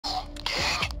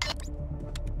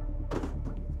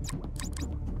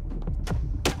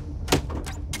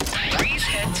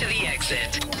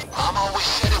exit. Mom always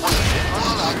said it was a big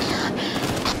world out there,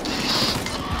 but this...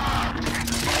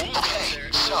 Okay,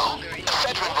 so,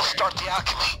 ephedrine will start the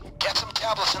alchemy. Get some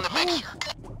tablets in the mixer.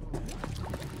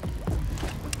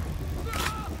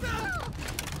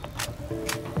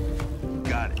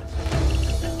 Got it.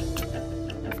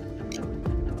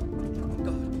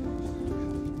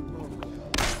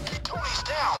 Tony's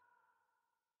down.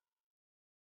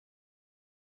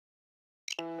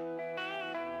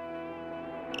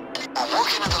 We're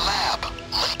working in the lab,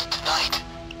 late tonight.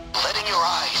 Letting your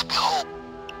eyes behold.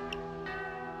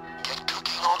 Get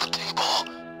cooking on the table,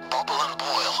 bubble and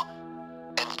boil,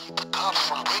 and keep the cops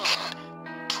from bringing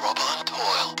trouble and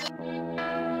toil.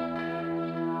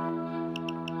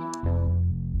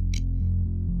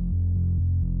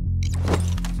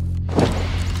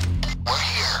 We're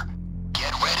here.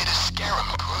 Get ready to scare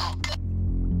 'em, crew.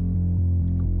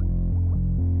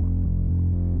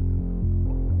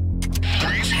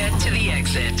 Please head to the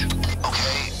exit.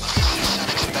 Okay, this is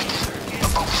unexpected,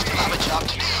 but we still have a job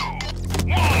to do.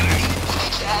 We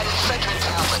need to add ephedrine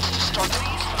tablets to start the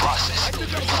cooking process.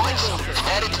 Find some and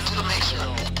add it into the mixer.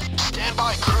 Stand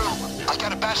by, crew. I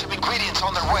got a batch of ingredients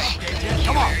on their way.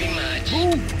 Come on. Very much.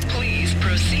 Please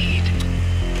proceed.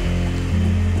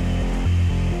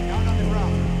 Down on the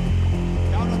ground.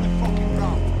 Down on the fucking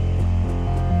ground.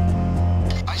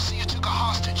 I see you took a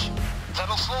hostage.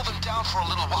 That'll slow them down for a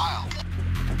little while.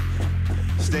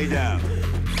 Stay down.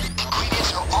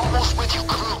 Ingredients are almost with you,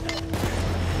 crew.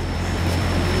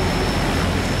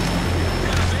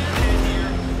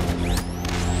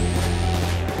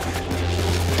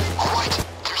 Alright,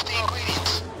 there's the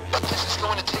ingredients. But this is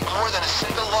going to take more than a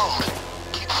single load.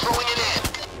 Keep throwing it in.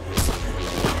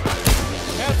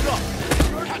 Heads up.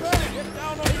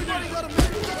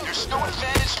 There's no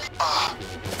advantage.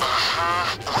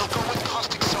 We'll go with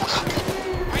caustic soda.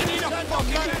 I need a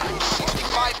fucking... I'm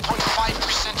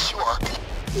 65.5% sure.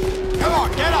 Come on,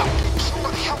 get up.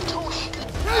 Somebody help Tony.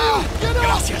 Get up.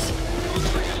 Gracias.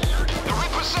 They're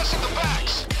repossessing the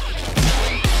bags.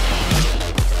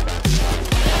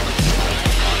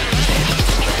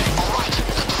 Alright,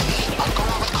 let's see. I'm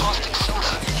going with caustic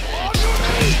soda.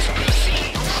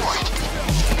 Go for it.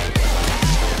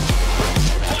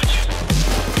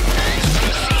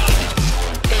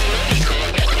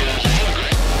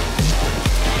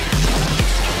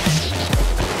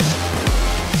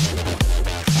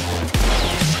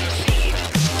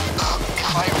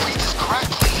 If I read this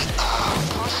correctly,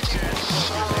 caustic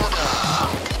soda.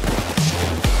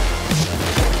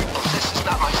 Well, this is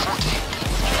not my forte.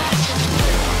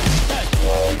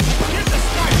 Get the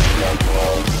sniper.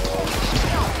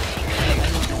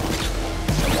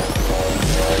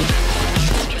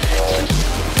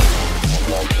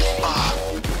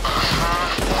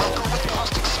 We'll go with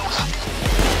caustic soda.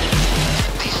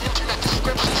 These internet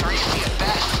descriptions are easy at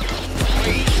best.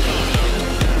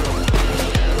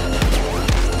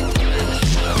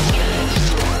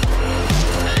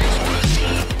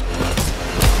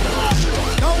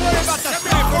 Don't worry about the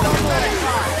sniper.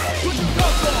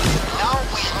 Now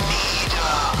we need,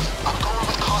 I'm going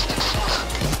with caustic soda.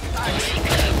 I think.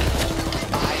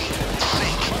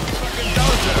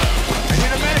 I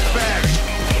need a medic bag.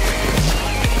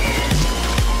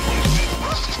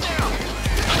 Rust is down.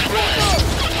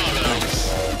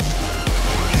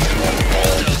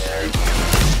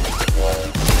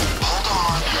 Hold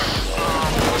on.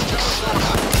 Caustic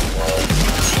soda.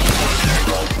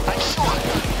 I'm sure.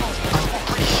 I'm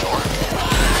pretty sure.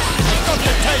 Stop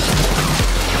the taste.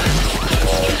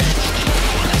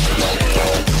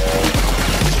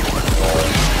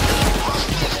 Rust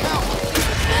is out.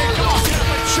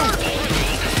 Shoot.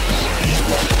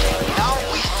 Now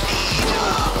we need,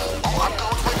 I'm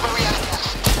going with muriatic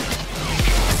acid.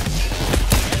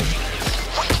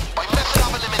 Wait, by method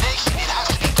of elimination, it has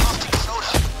to be caustic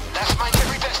soda. That's my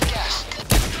very best guess.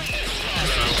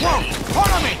 Whoa,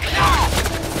 hold on me. Now.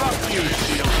 Fuck you,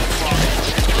 Seal.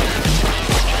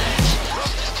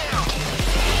 Rust is down.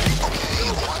 Okay,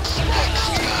 what's next?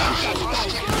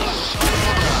 Caustic soda.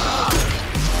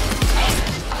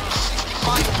 I'm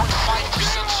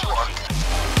 65.5% sure.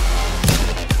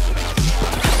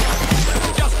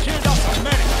 Just killed us a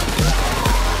medic.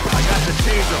 I got the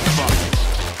taser fuck.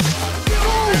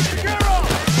 Get up.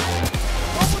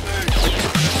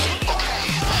 Okay,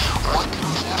 what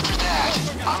comes after that?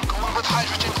 I'm going with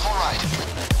hydrogen chloride.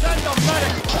 Send the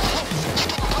medic. You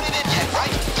didn't put it in yet,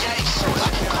 right? Yeah, it's soda.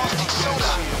 Caustic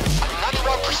soda. I'm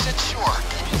 91% sure.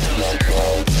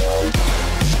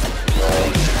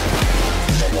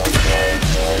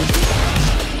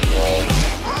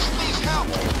 Rust needs help.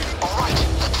 Alright,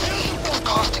 let's see. It's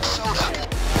caustic soda.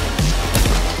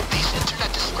 These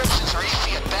internet descriptions are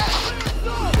easy at best.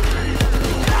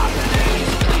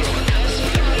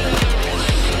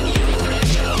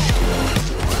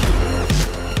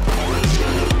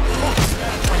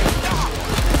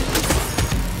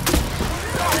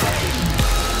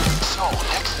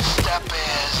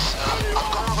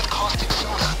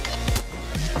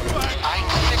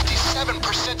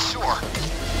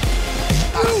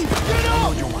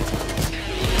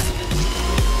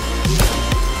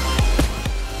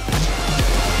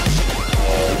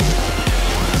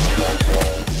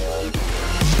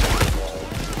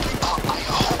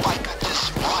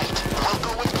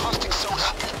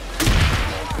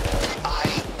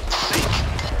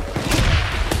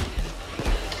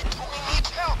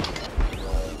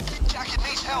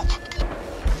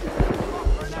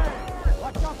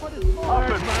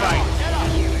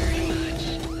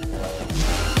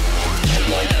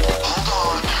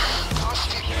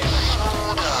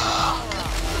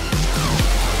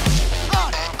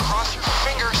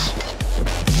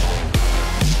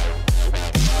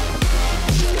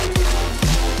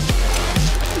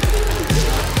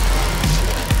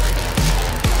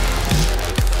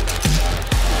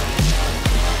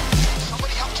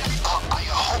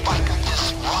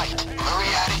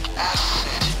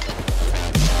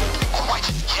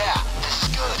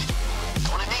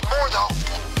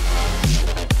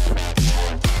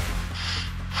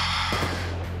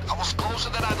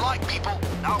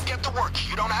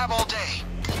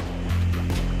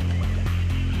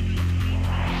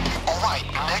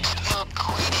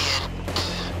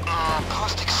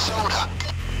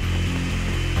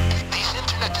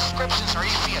 It's our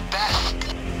easy at best.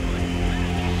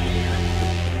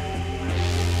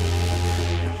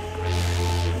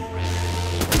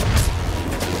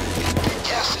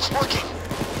 Yes, it's working.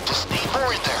 Just need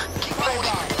more in there. Keep loading.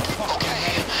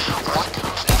 Okay, what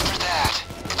comes after that?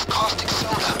 It's caustic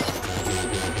soda.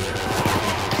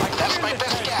 That's my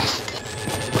best guess.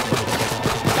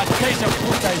 That taser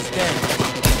puta is dead.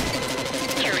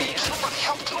 Somebody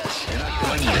help Thomas.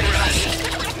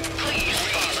 Please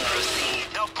proceed.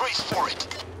 Now brace for it.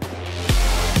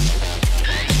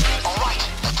 Alright,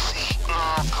 let's see.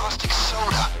 Caustic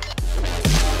soda.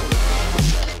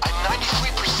 I'm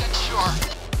 93% sure.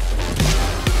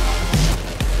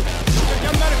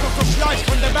 Get medical supplies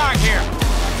from the back here.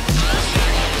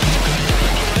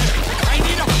 I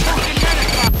need a fucking medic.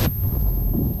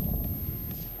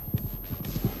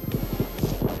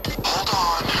 Hold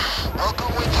on. I'll go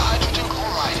with the hydrogen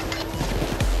chloride.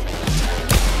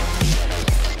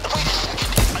 Wait a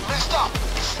second. I messed up.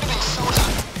 It's cinnamon soda.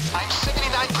 I'm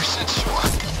 79% sure.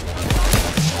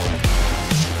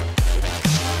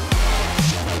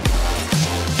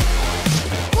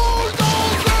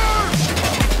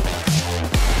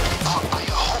 I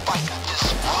hope I got this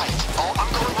right. Oh, I'm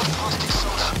going with caustic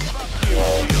soda.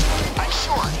 I'm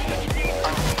sure.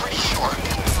 I'm pretty sure.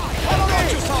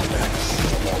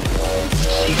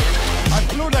 I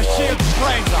blew the shield's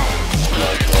brains out.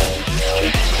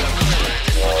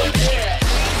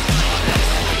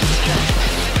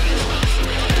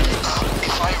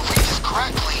 If I read this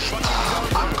correctly,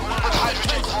 I'm going with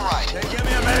hydrogen chloride. Hey, give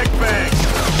me a medic bag.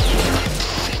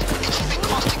 It's in the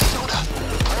caustic soda.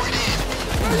 Pour it in.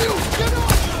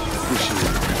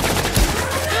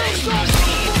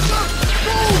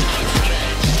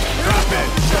 Drop it.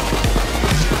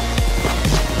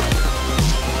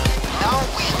 Now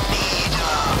we need,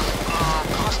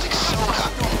 caustic soda.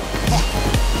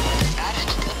 Add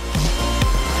it.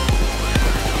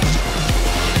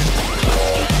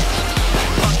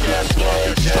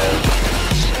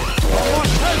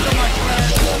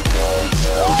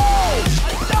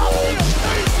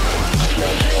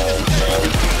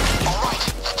 Alright,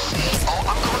 let's see. Oh,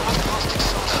 I'm going with caustic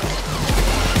soda.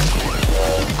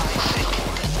 I think.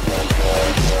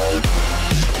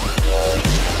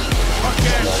 Fuck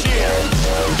that shit.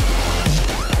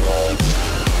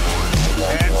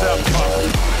 Hands up,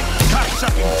 punk.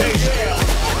 Cocksucking taser.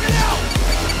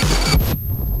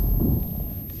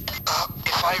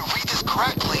 If I read this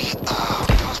correctly,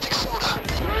 caustic soda.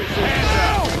 Hands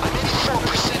up. I'm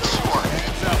 84% sure.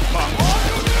 Hands up, punk.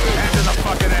 Hands in the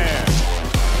fucking air.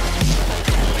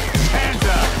 Hands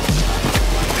up.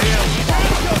 Deal,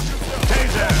 punk.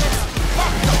 Taser.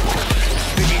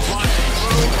 Think he's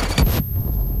watching.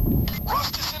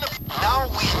 Rust is in a... Now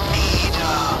we need,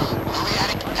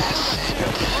 muriatic acid.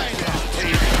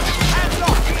 Taser.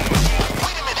 Wait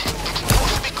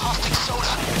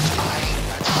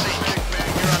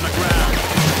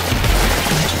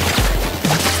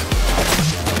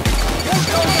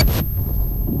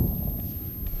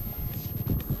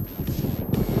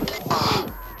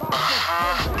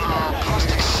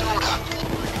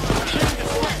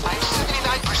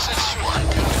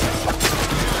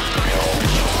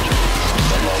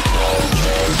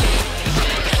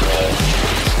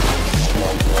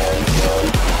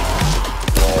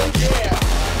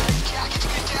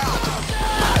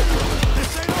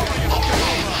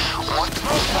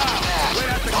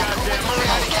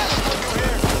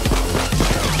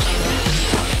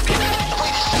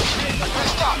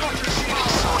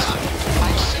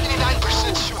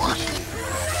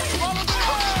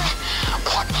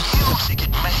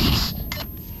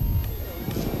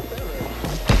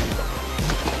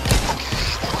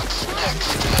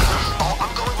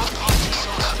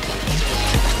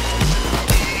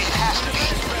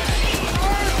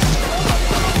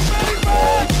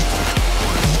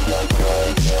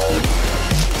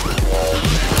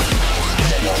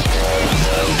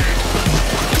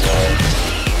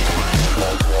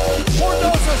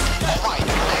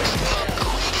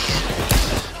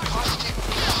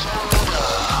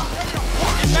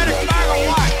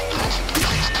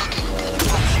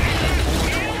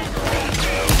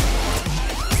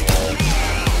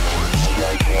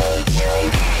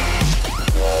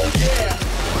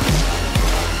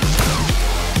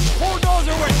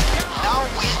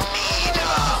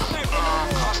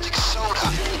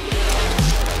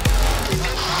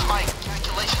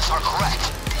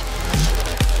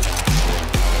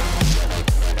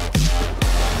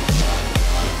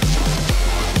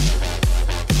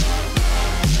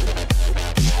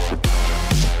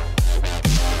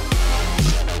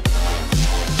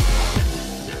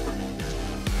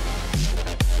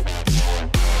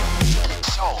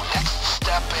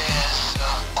step is...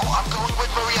 I'm going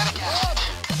with muriatic acid.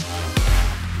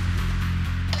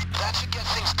 That should get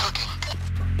things cooking.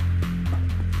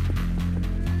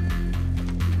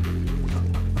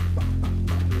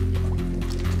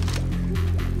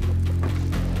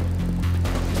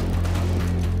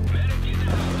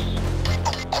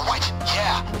 Alright,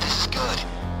 yeah, this is good.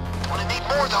 Gonna need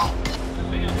more though.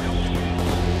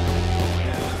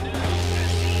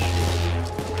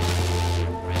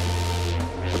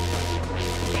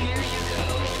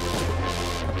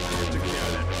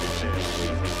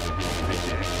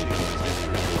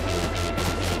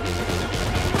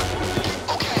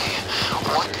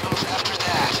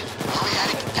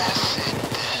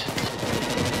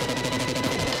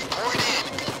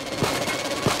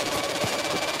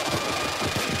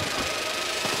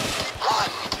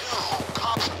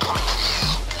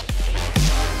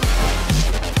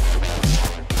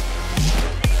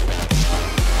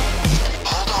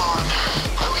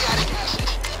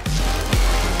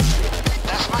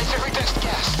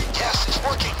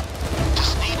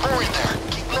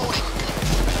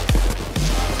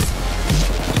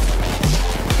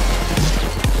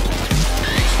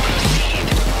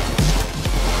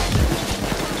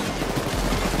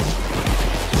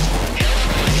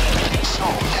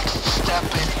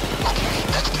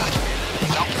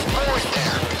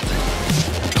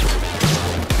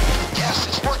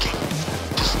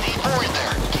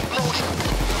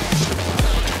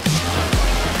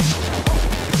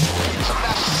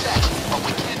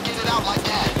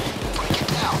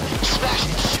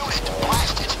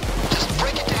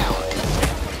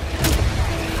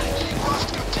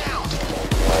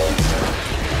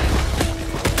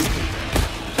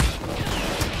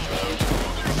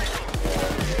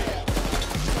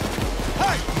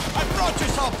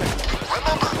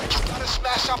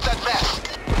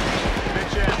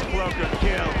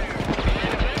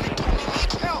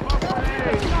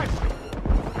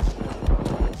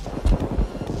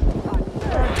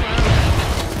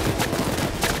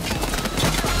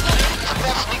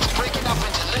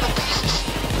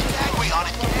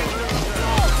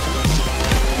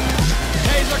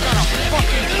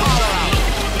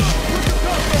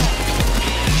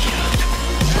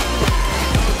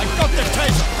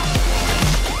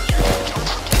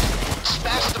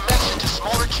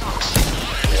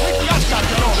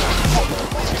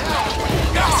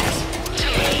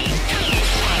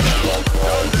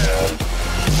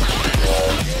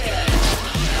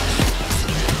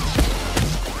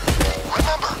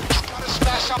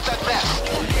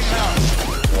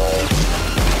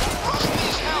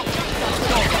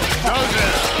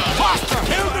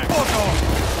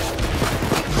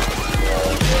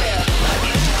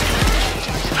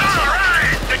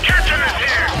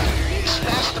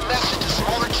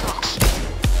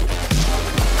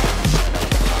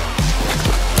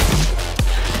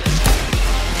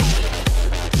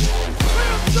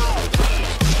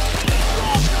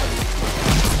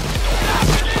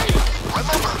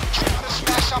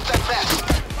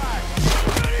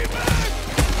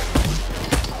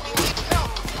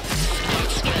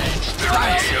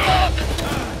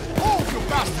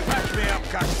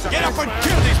 Get up and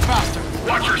kill these bastards!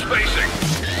 Watch your spacing.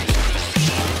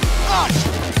 On!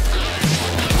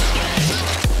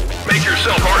 Make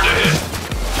yourself hard to hit.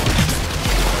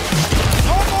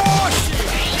 No more shit!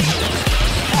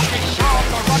 Fucking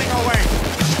cows are running away!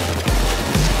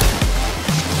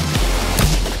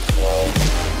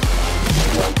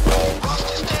 Rust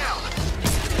is down.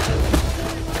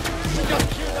 We just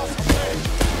killed us away!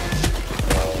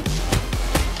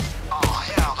 Oh,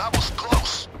 hell, that was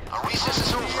close. Our recess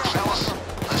is over, fellas.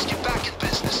 Let's get back in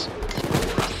business.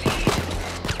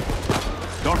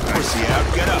 Don't pussy out.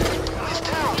 Get up. He's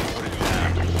down.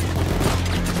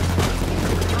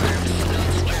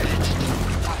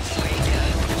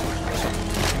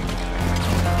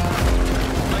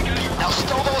 Now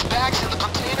stow those bags in the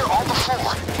container on the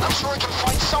floor. I'm sure I can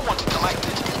find someone to collect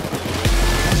it.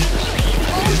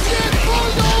 Oh shit!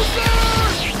 Bulldozer!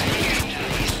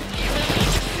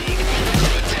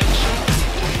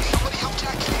 Somebody help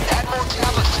Jack. Add more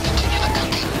tablets to continue the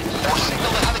cooking. Or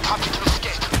signal the helicopter to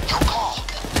escape. Your call.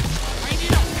 We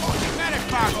need a fucking medic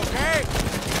bag, okay?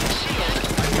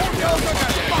 Bulldozer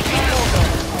got fucking over!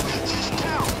 He's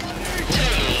down.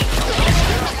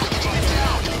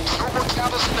 Throw more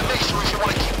tablets in the mixer if you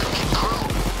want to keep cooking, crew.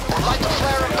 Or light the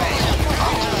flare and bail.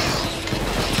 Up to you.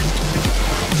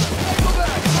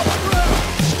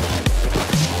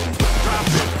 Drop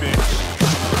it, bitch.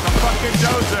 The fucking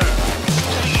dozer.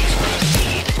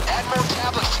 Add more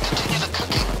tablets to continue the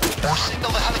cooking. Or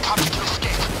signal the helicopter to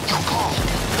escape. Your call.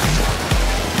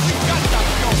 We got that,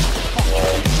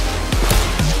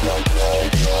 yo!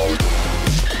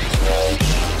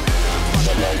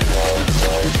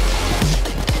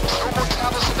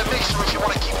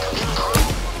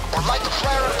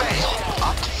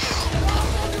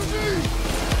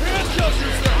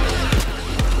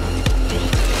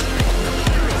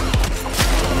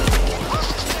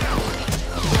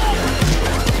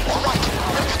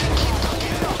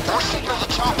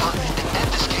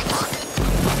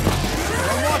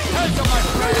 Attention, my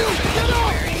friend! Get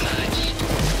up! Very much.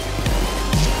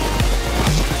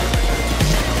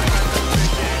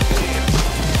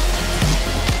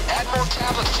 Add more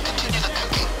tablets to continue the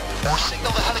cooking, or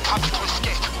signal the helicopter to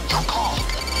escape. Your call.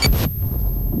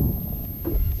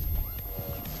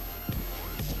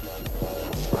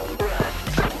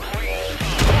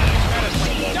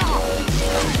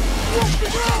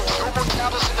 Throw more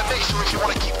tablets in the mixer if you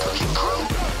want to keep cooking, crew.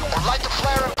 Or light the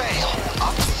flare and bail.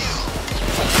 Up to you.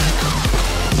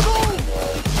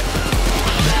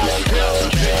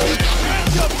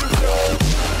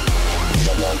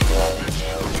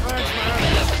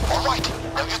 All right,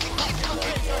 now you can keep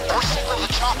cooking, or signal the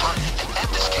chopper and end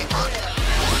this caper.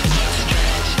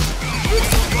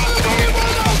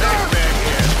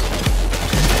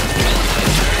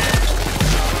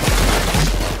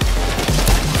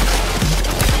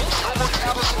 Throw more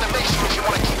tablets in the mixer if you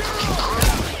want to keep cooking, crew.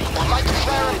 Or light the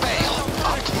flare and bail.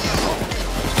 Up to you. All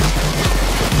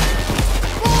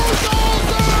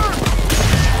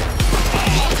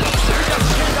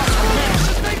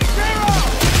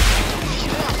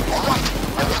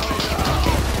right, now you can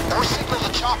keep cooking, or signal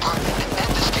the chopper and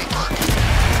end this caper.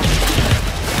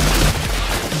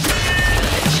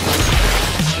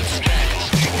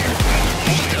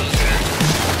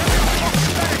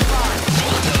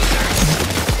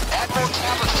 Add more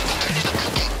tablets to continue the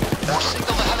cooking, or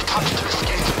signal the helicopter to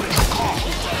escape. Your call.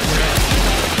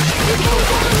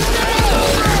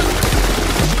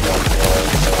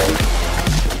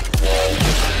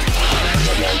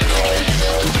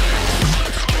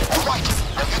 All right,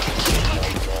 now you can keep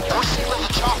cooking, or signal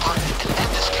the chopper and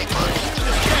end this caper.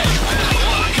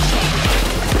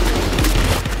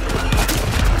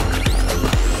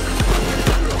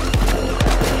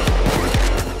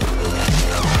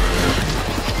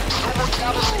 Throw more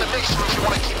tablets in the mixer if you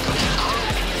want to keep cooking, crew.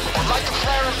 Or light the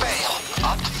flare and bail.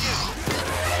 Up to you.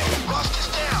 Rust is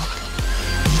down.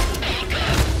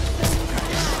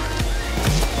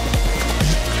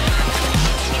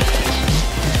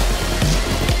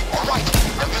 All right,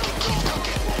 now you can keep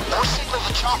cooking, or signal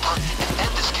the chopper and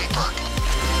end this caper.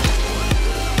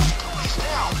 He's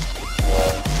down.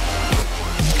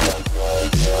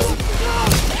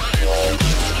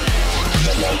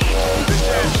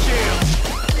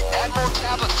 Add more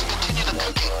tablets to continue the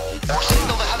cooking, or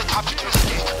signal the helicopter to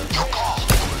escape. Your call.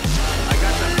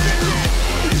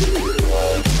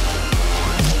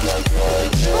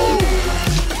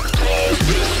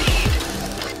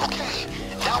 Okay,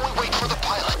 now we wait for the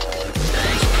pilot.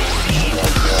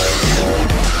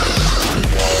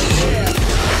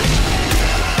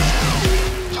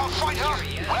 Tough fight, huh?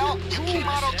 Well, you came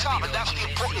out on top, and that's the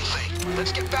important thing.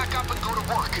 Let's get back up and go to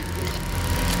work.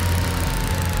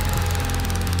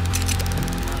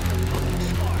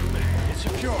 It's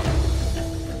secure.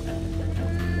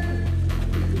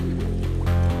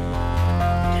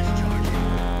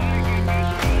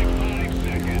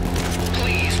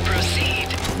 Please proceed.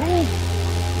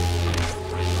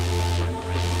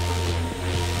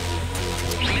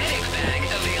 Medic bag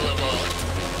available.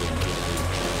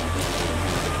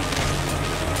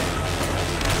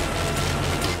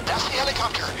 That's the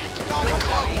helicopter.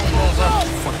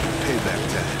 Fucking payback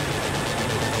time.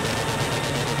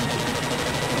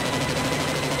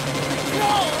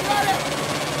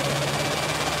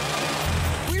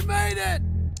 We made it!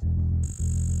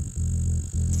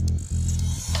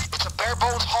 It's a bare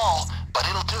bones haul, but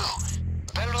it'll do.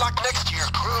 Better luck next year,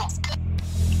 crew.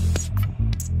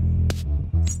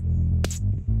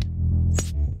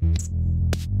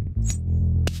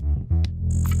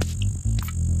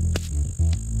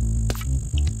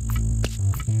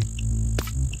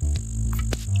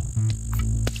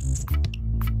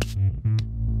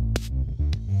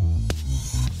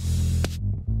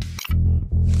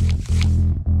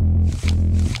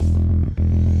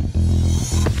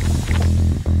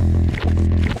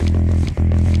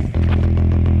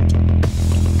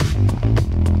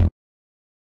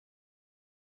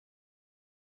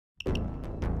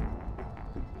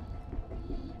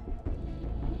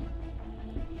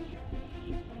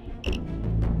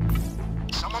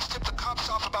 Someone's tipped the cops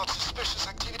off about suspicious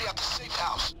activity at the safe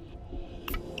house.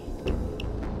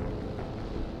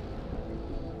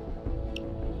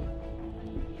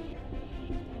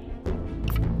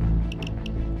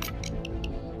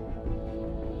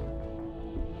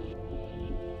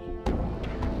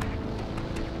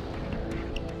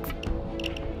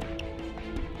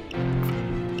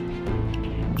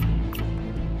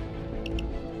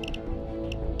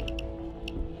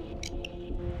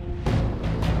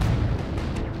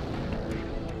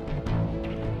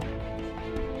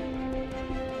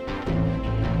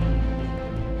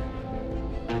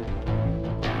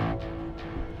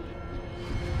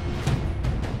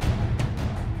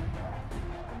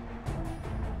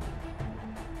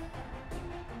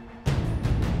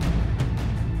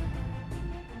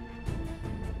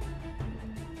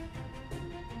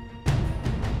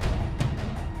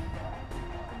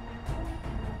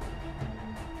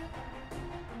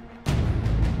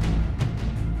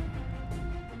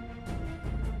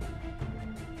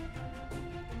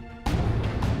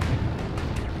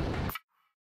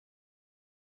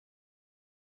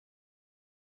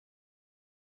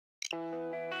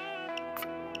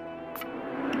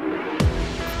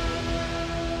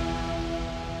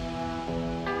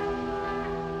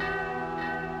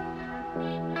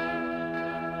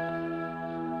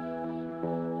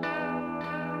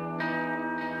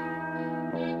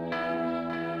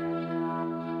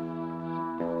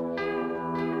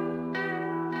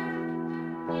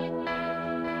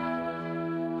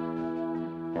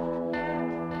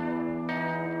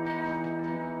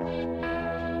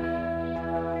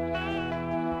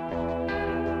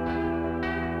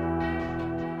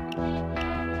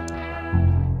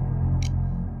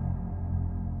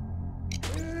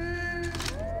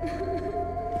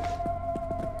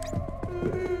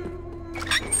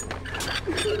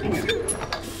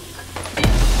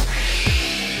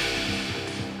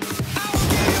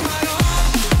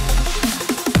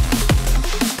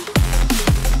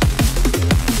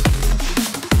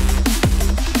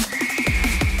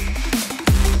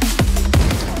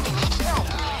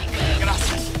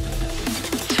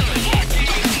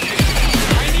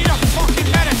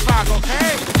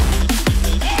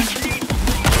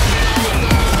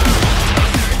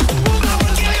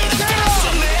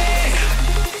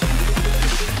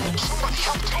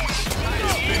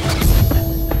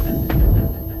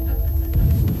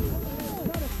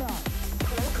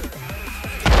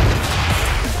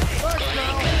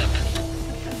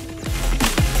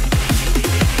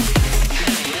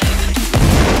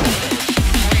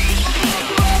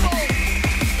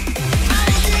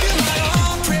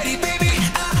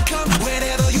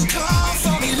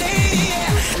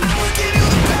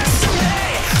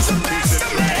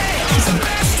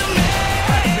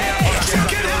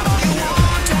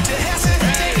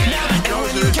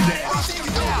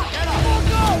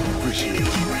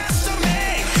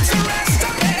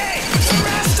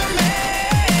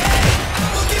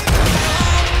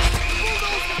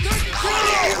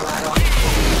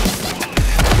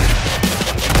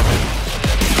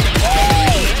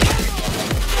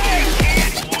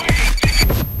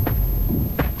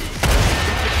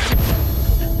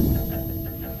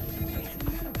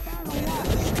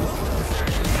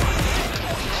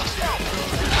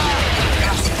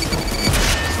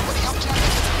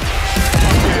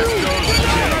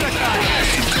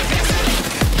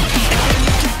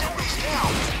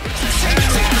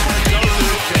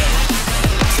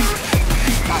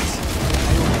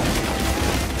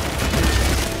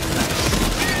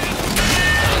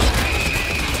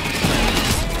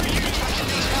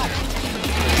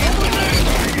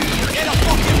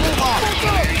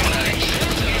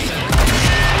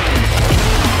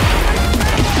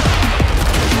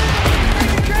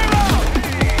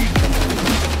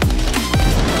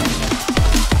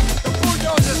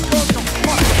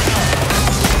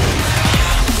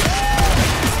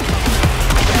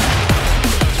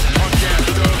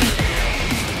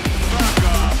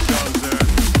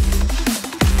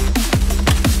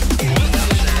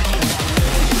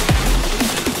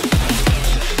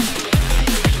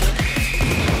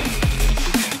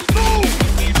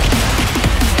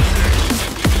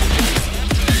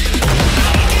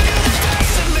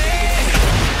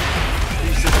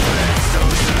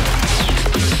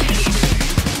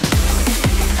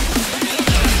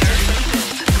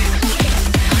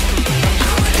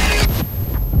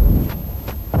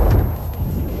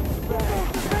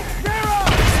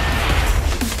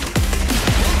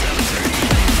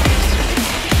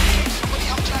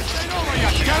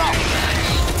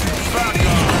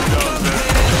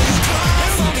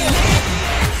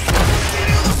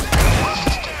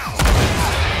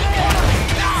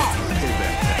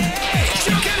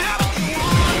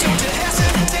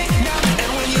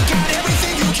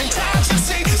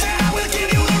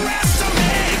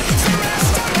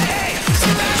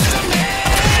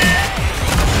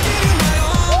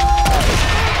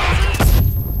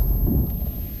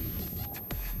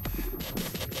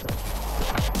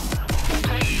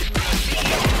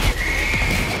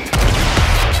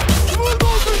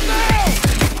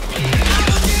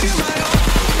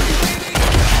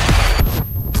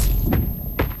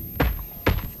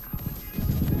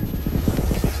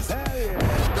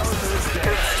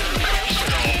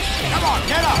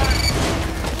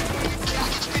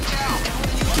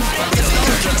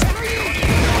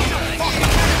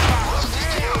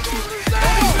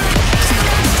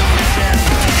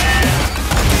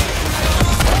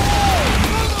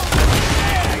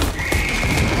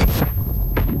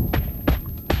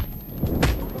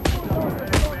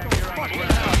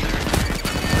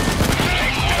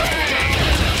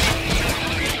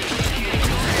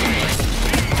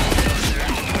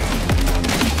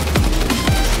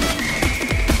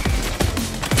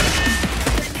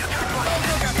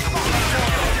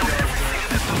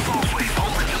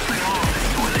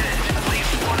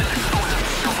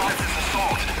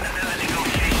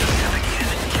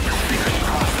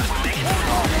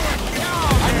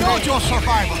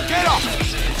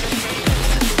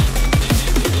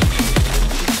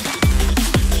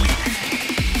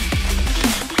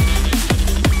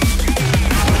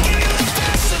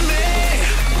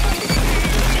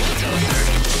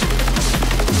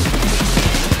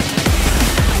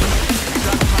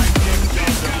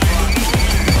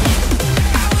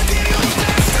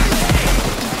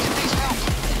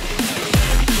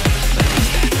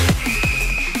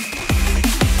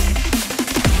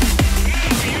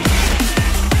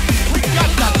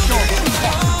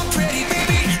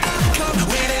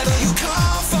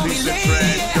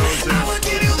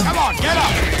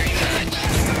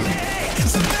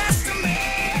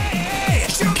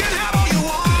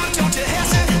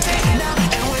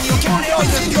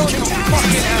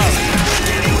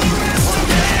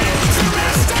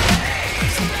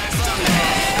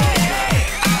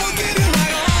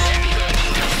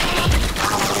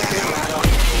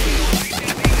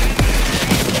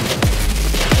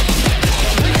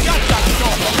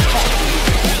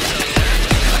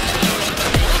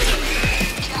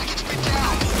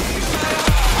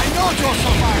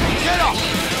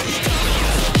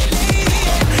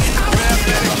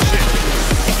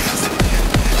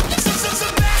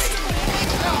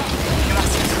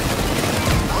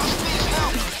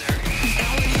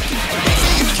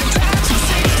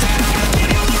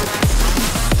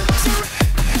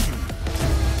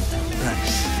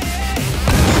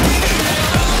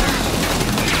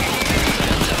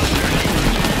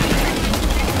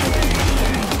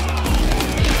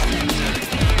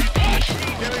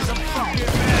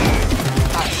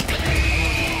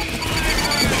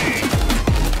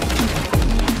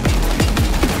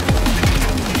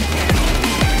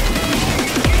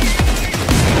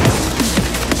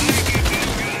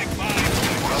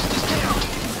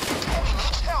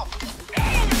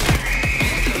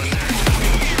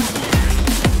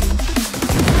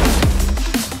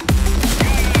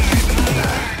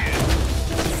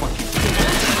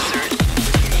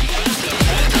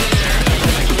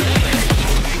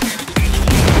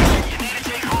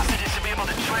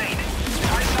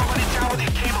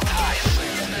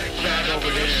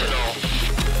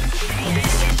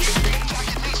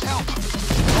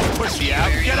 taxi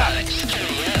out. Get up.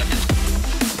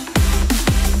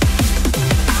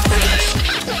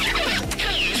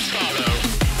 Please follow.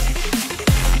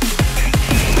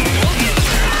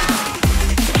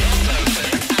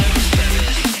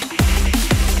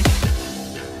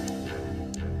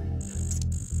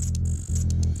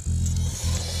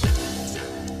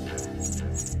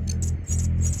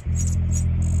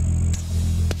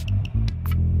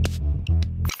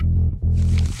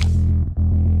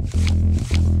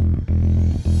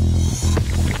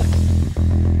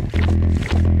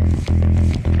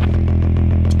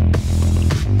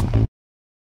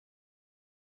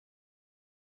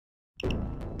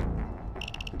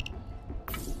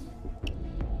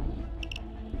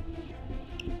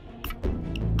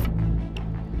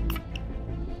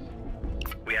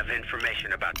 We have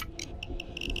information about...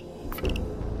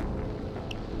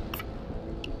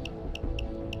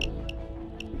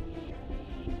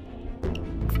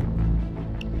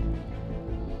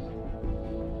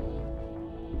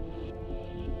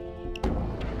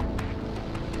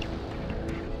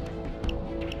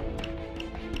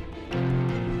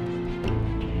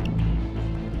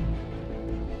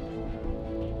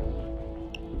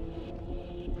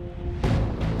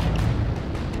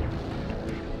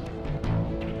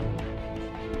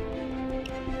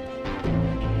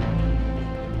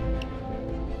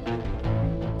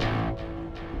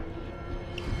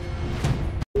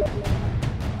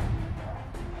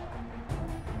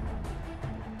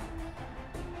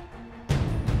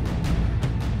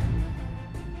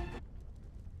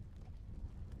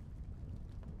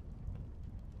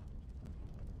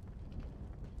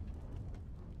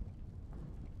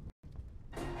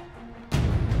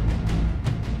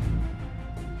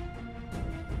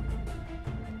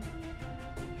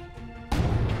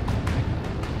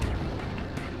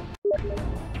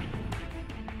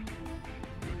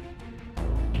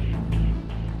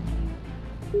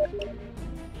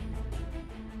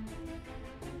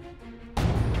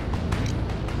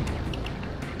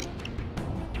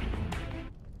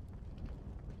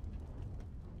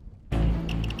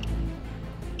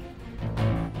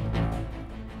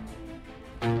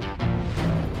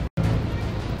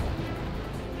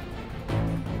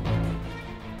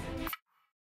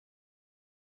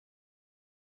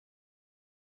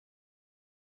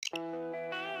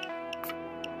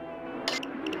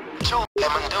 Joe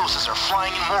and Mendoza's are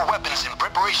flying in more weapons in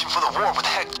preparation for the war with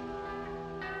Hector.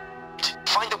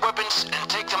 Find the weapons and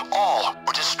take them all,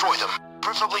 or destroy them.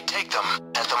 Preferably take them,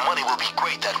 as the money will be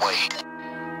great that way.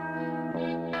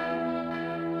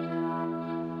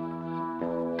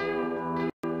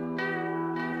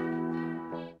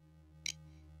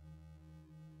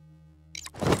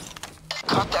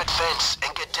 Cut that fence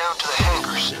and get down to the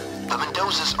hangars. The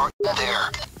Mendozas are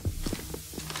there.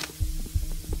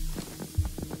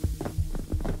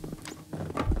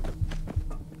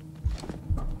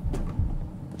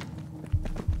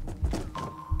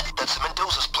 That's the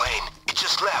Mendoza's plane. It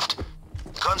just left.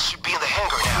 Guns should be in the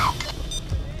hangar now.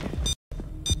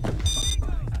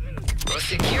 A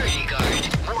security guard.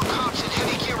 More cops in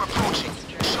heavy gear approaching.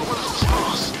 Show them who's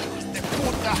boss.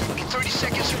 In 30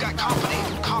 seconds, you got company.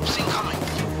 Cops incoming.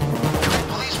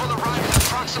 Police will arrive in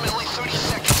approximately 30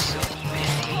 seconds.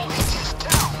 Police is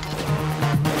down.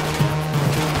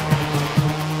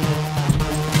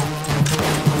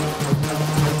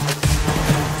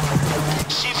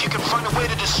 See if you can find a way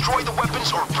to destroy the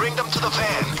weapons or bring them to the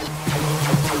van.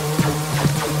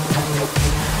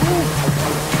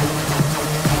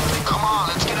 Come on,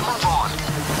 let's get a move on.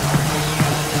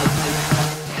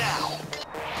 Now.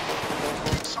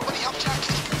 Somebody help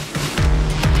Jackson.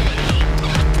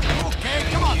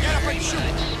 Okay, come on, get up and shoot.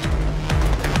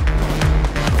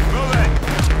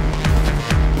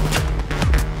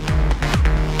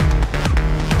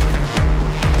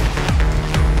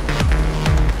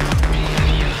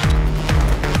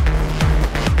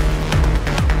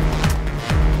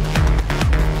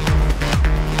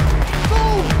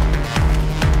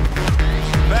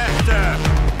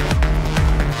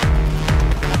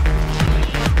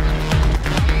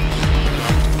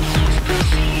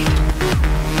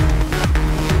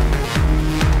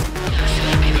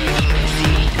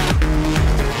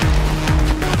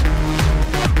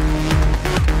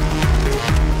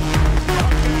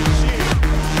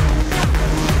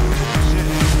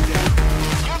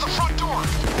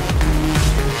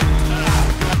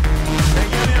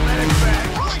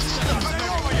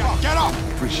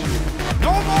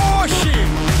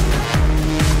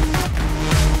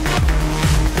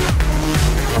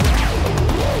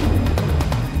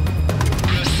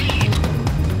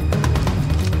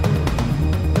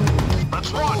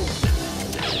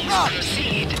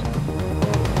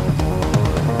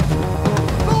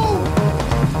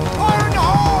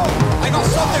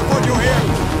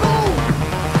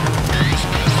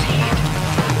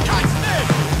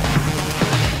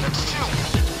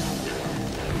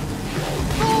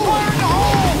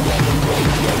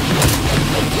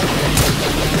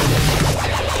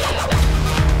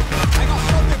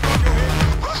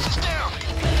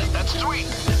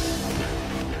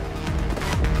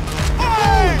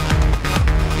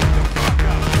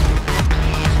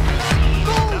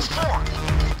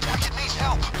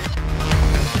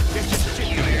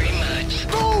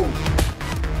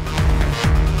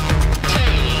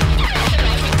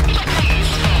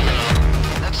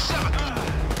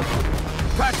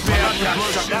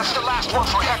 That's the last one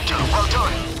for Hector. Well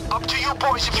done. Up to you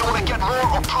boys if you want to get more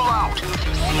or pull out. Shouldn't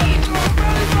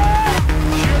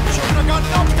have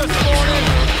gotten up this morning!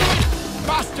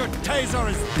 Bastard taser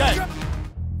is dead!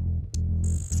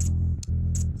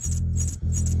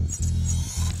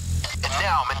 And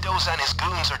now Mendoza and his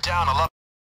goons are down a lot.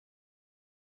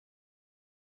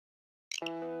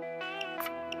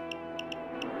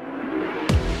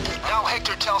 Now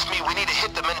Hector tells me we need to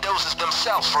hit the Mendozas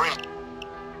themselves for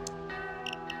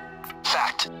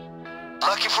fact.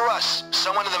 Lucky for us,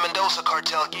 someone in the Mendoza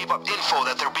cartel gave up info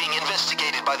that they're being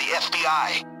investigated by the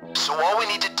FBI. So all we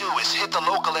need to do is hit the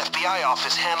local FBI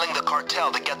office handling the cartel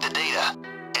to get the data.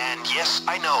 And yes,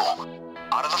 I know,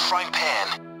 out of the frying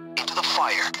pan, into the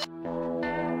fire.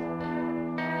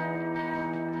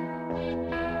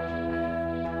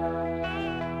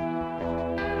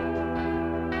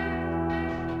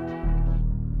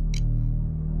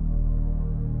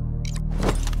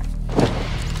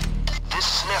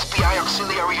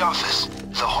 Auxiliary office,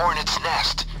 the Hornet's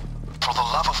Nest. For the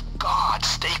love of God,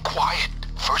 stay quiet.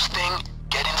 First thing,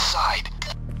 get inside.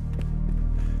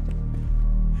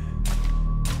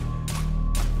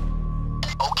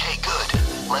 Okay, good.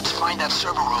 Let's find that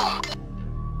server room.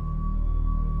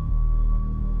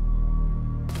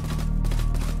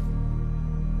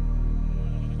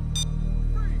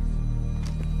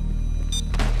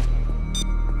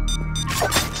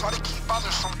 Try to keep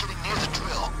others from getting near the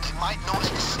drill. They might notice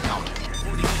the sound.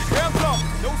 Hands up!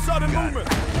 No sudden movement!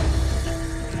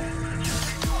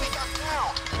 We got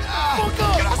down.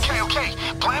 Okay.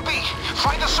 Plan B.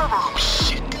 Find the server room.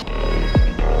 Shit.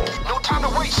 No time to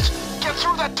waste. Get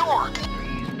through that door.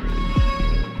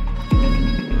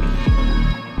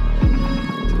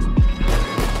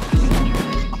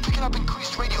 I'm picking up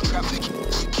increased radio traffic.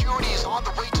 Security is on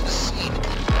the way to the scene.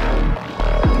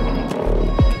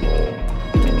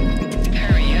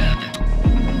 Hurry up.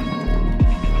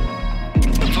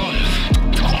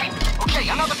 Okay,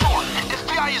 another door.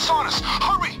 FBI is on us.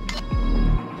 Hurry!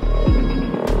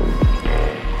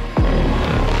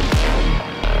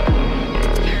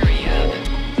 Hurry up.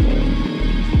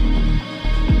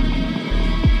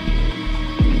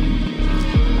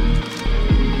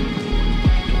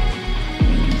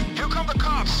 Here come the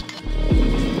cops.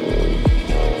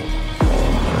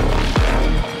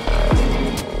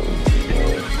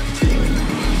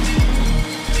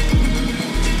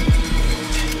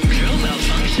 Drill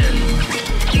malfunction.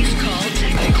 Please call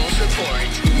technical support.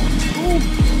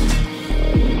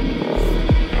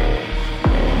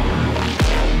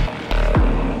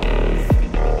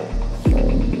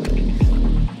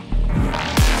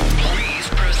 Please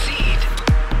proceed.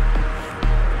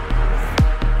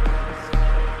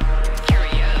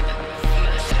 Hurry up.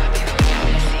 Must have been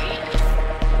busy.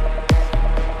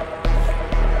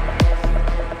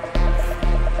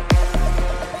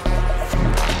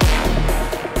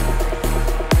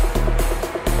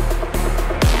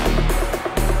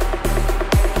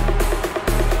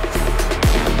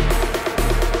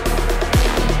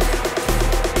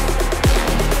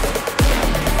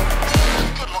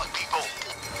 Good luck, people.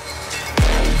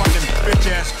 Fucking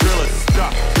bitch-ass drill is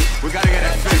stuck. We gotta get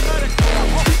it fixed.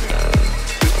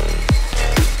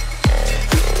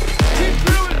 Keep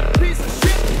drilling, you piece of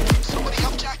shit! Somebody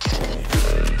up jacket.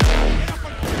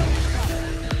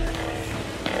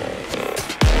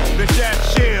 Bitch-ass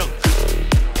shield.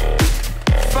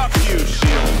 Fuck you,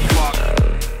 shield. Fuck.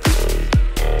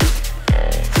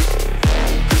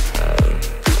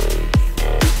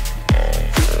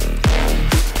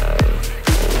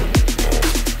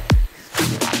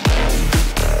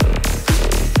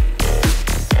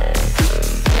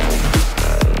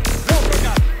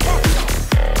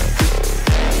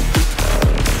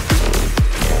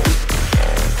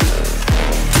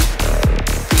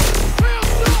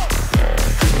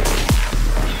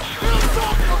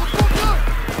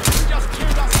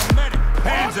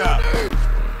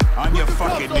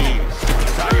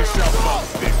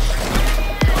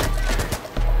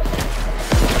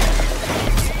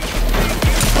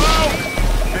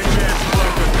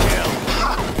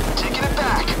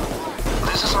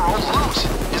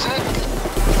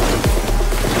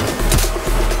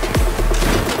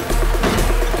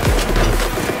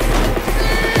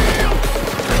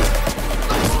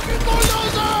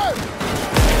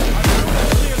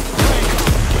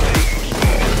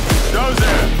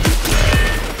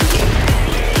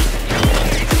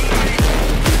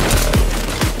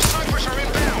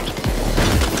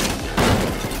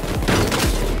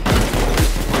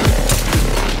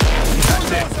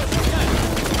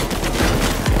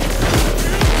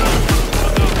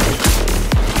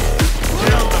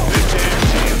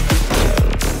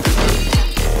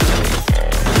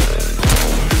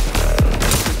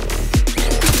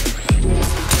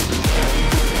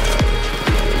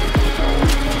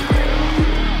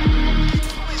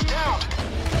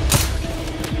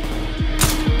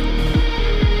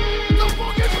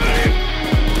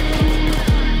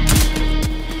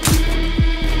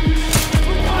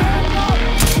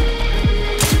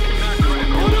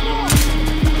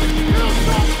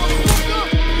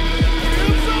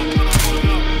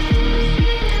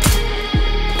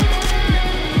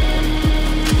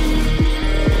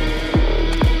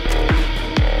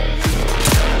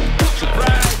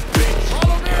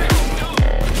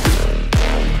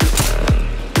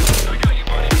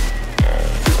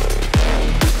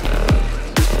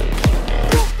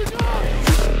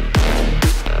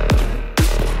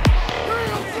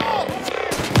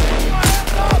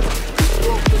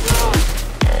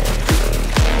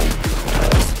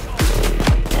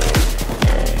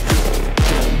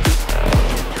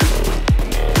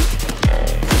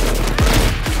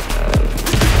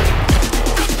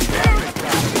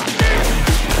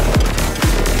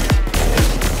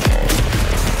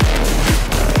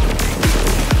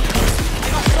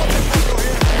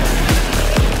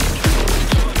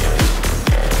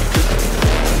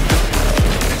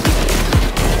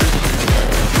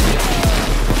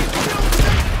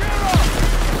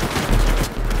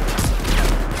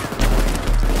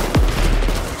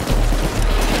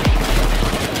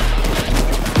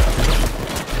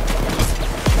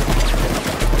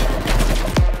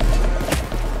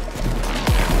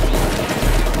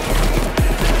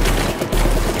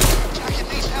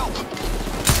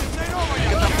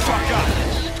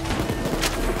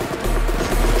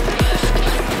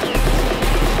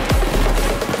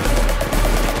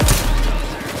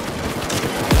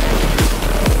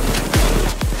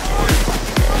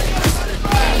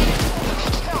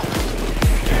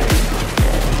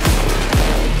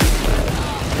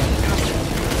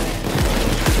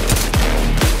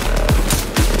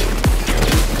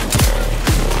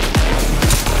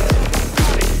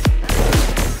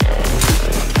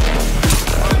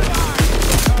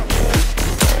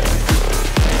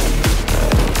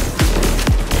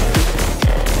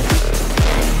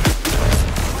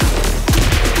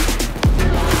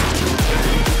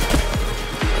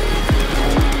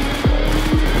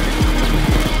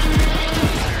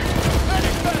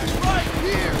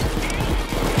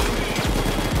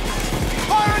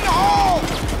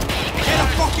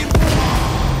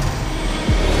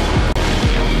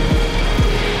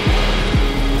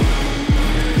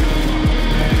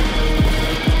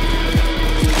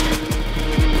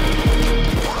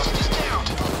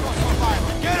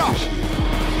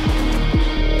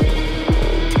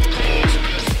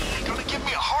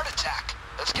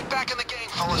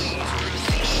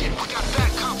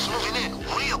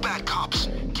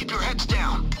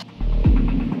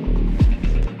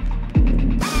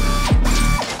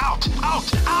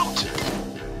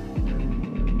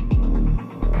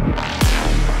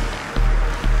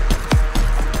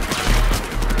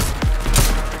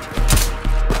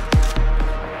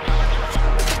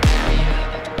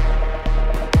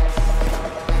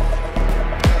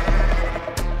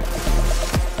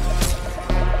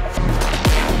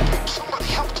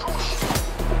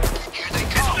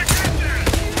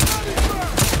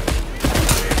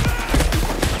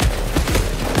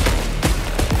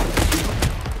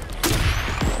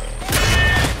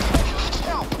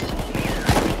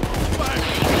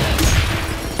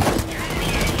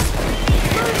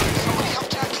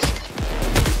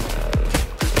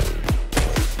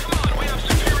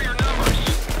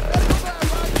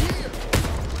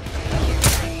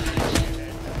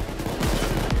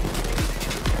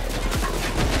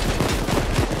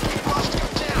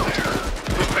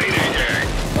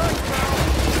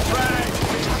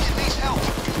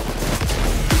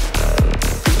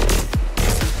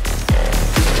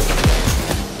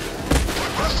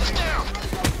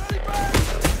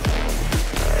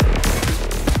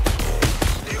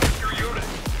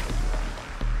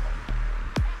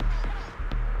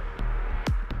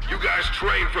 guys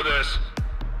trained for this.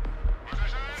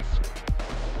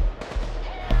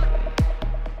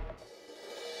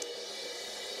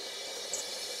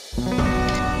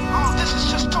 Oh, this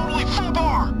is just totally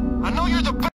foobar! I know you're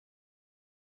the best.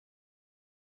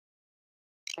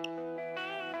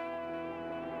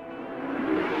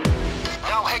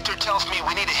 Now Hector tells me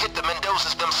we need to hit the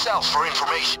Mendozas themselves for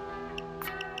information.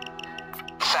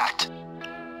 In fact,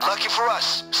 lucky for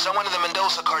us, someone in the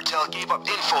Mendoza cartel gave up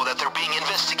info that they're being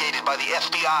investigated by the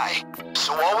FBI.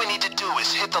 So all we need to do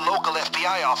is hit the local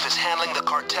FBI office handling the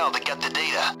cartel to get the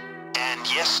data. And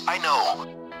yes, I know,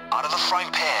 out of the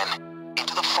frying pan,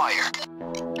 into the fire.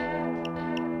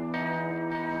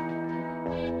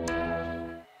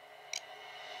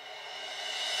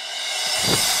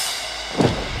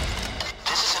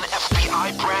 This is an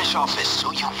FBI branch office,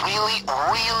 so you really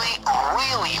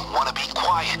want to be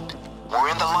quiet. We're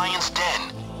in the lion's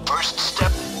den. First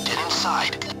step, get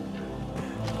inside.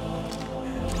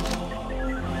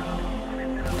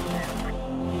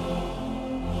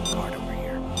 Guard over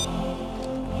here.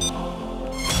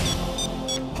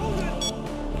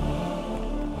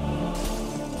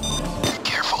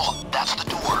 Careful, that's the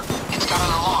door. It's got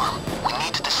an alarm. We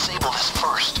need to disable this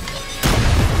first.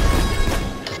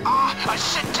 I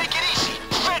said take it easy.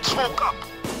 Feds woke up.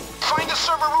 Find the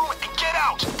server room and get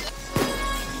out.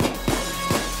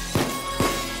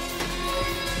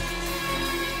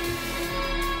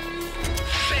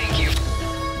 Thank you.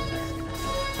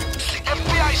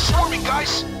 FBI swarming,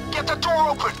 guys. Get the door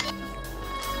open.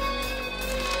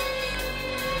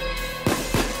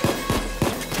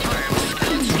 Arms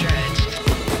outstretched.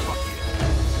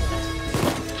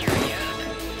 Hurry up.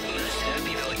 Más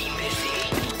rápido, imbécil.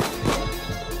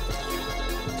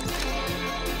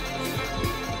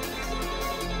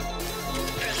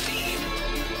 Proceed.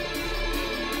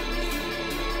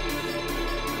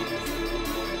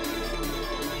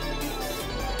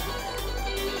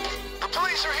 The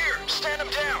police are here. Stand them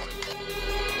down.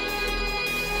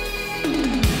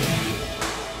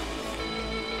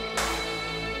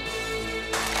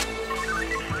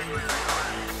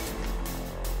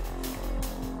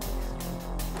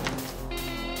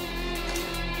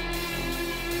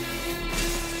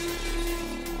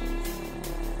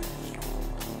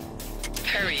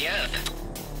 Hurry up.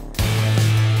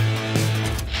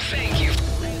 Thank you.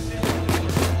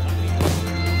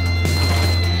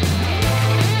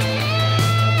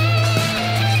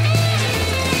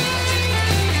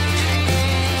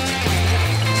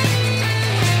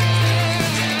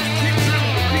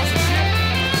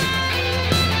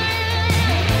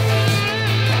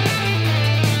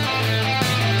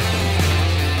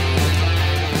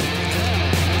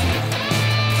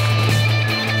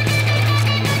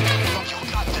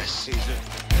 You got this.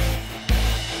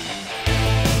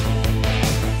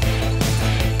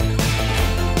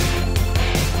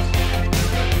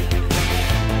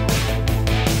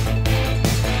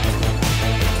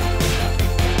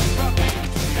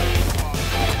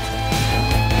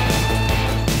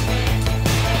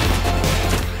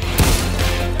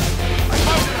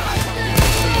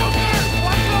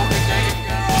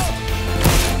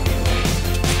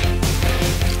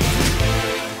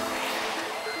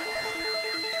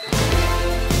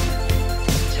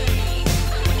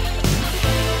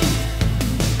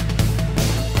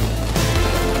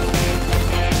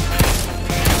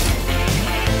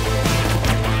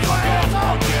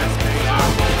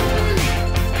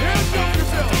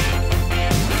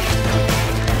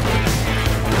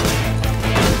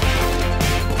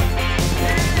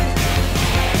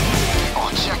 Oh,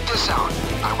 check this out.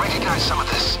 I recognize some of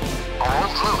this.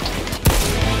 Old loot.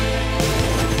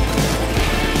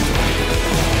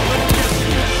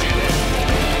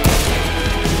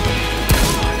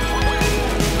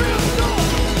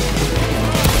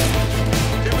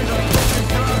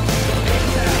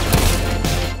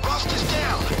 Rust is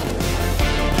down.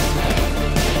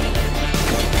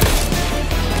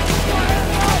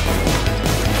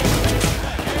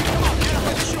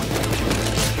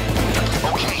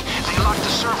 Okay, they locked the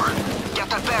server. Get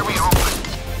that barrier open.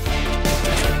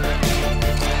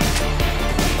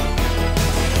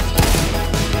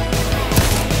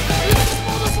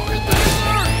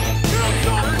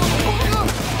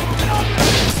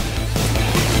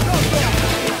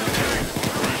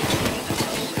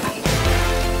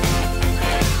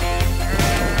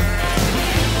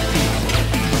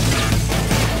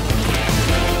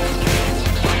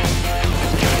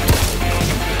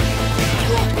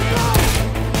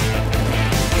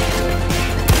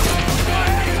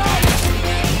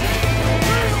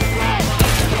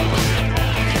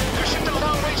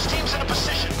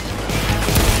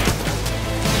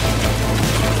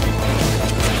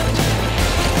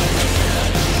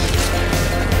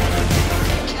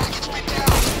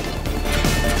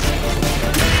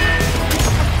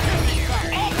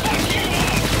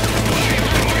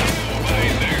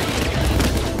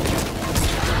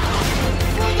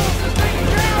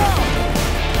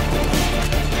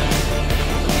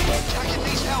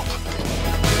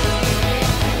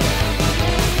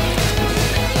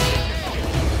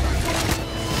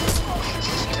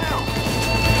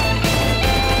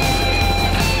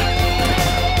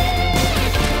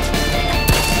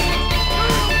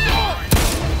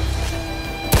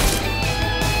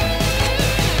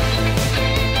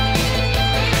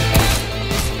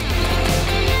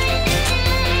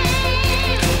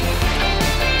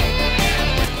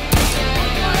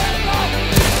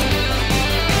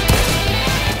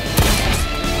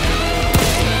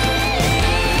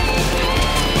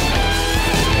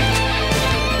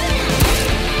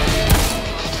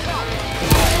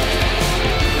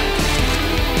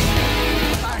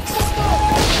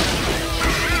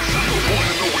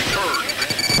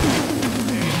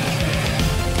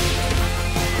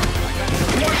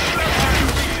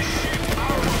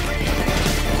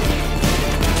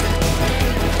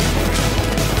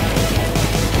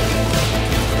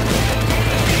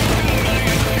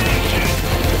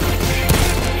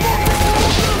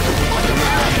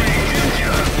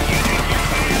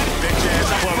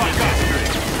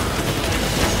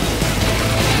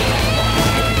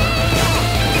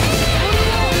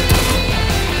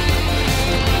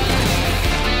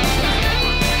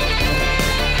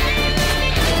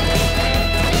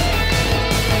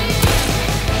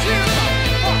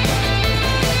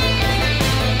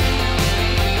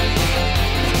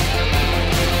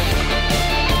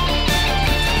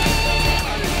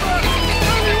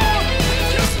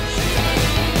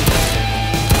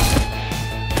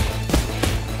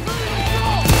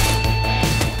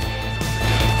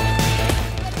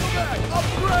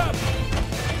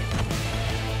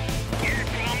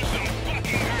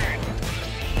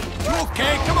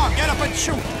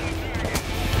 Shoot! I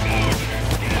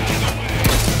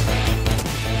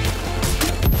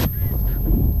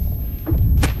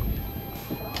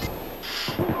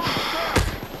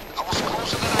was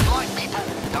closer than I'd like, people.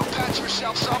 Now patch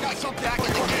yourselves up and get back in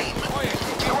the game.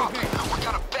 Gear up. We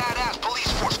got a badass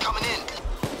police force coming in.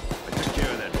 I took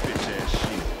care of that bitch-ass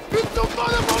shit. Get the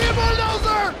motherfucking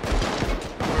bulldozer!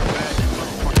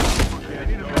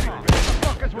 What the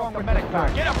fuck is wrong with medic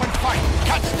bag? Get up and fight!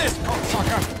 Catch this,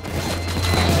 cocksucker!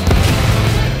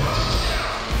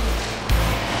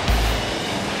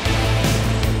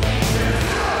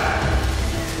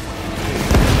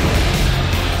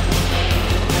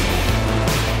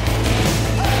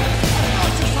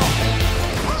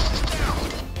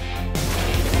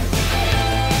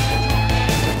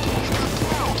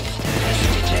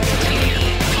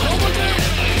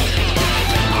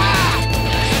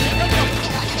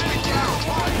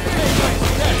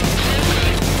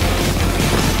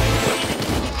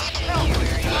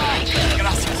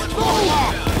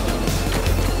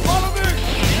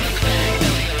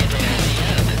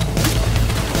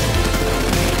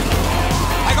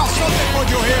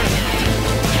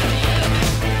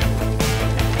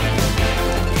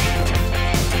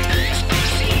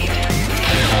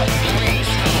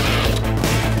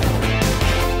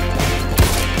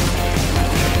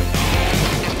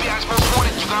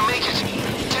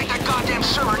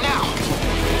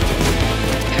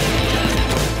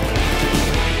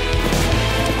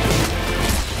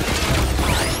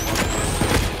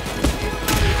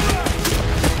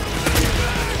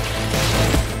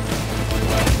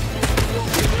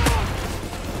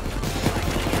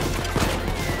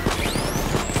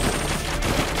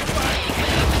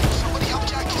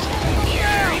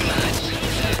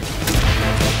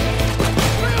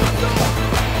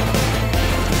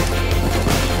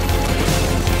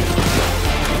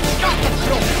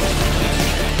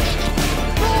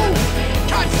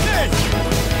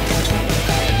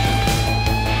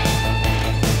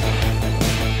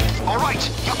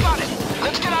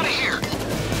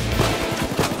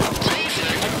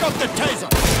 The taser!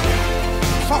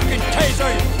 Fucking taser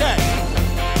is dead!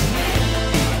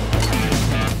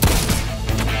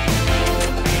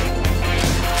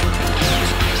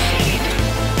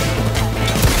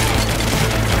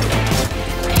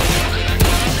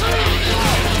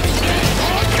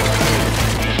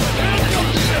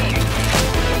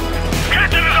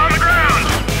 Captain is on the ground!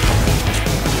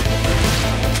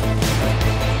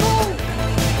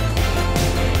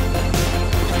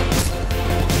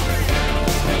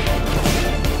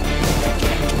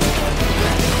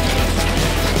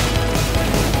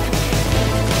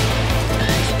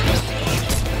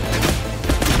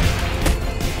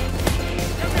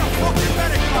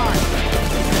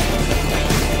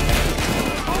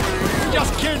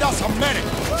 Just killed us a medic!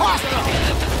 Faster!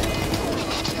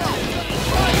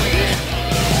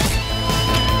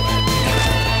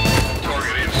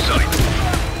 Target in sight.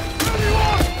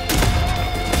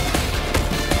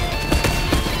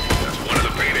 That's one of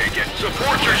the Payday get.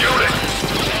 Support your unit!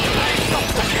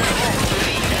 Support your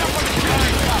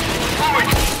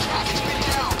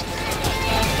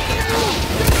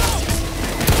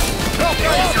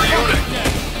unit!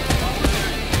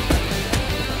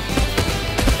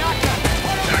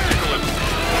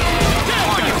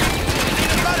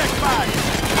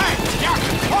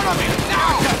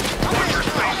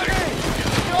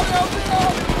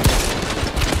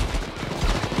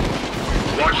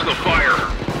 Watch the fire!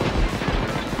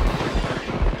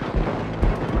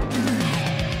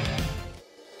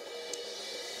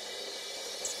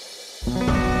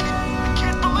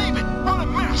 Can't believe it! What a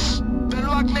mess! Better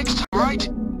luck next time, right?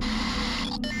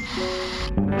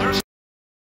 There's...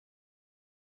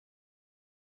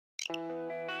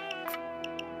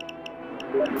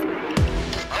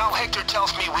 Now Hector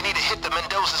tells me we need to hit the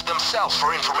Mendozas themselves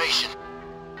for information.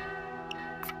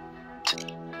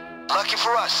 Lucky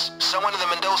for us, someone in the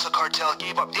Mendoza cartel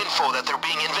gave up info that they're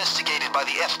being investigated by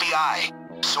the FBI.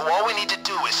 So all we need to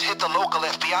do is hit the local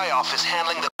FBI office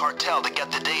handling the cartel to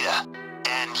get the data.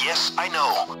 And yes, I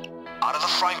know, out of the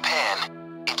frying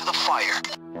pan, into the fire.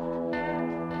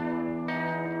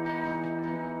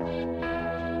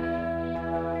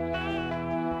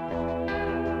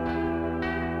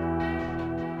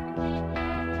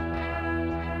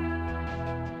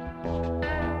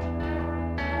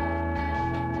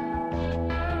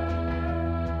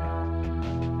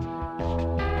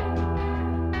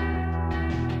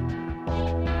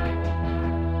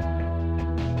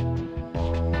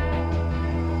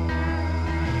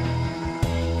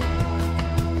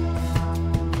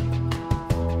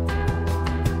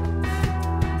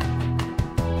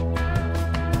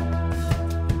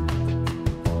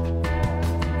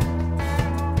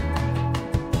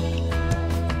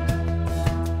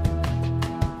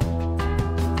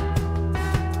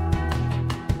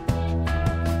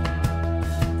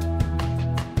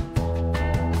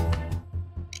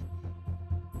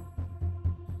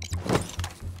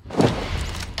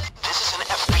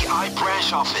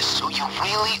 branch office, so you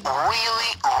really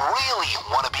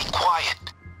want to be quiet.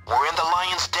 We're in the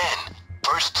lion's den.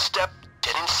 First step,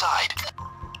 get inside.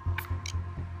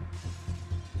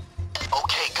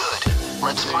 Okay, good.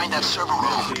 Let's find that server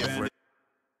room.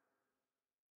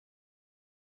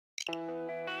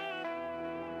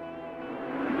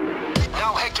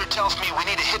 Now Hector tells me we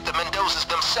need to hit the Mendozas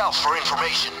themselves for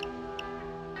information.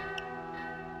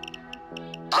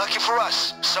 Lucky for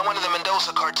us, someone in the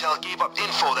Mendoza cartel gave up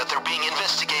info that they're being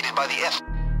investigated by the F.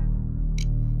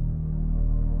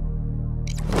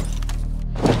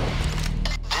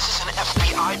 This is an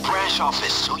FBI branch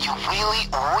office, so you really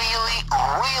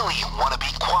want to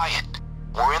be quiet.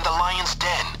 We're in the lion's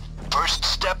den. First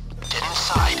step, get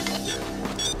inside.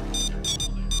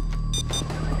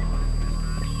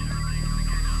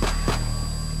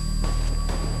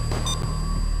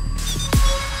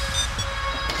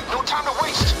 No time to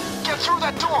waste! Get through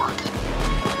that door!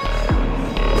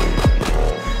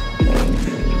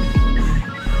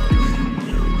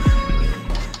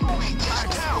 Wait, it's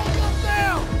down!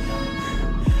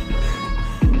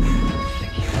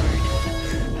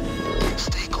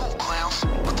 Stay cool, clowns.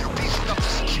 But they're beefing up the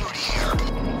security here.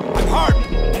 I'm hurt!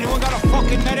 Anyone got a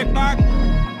fucking medic bag?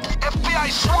 FBI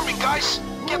swarming, guys!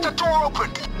 Get the door open!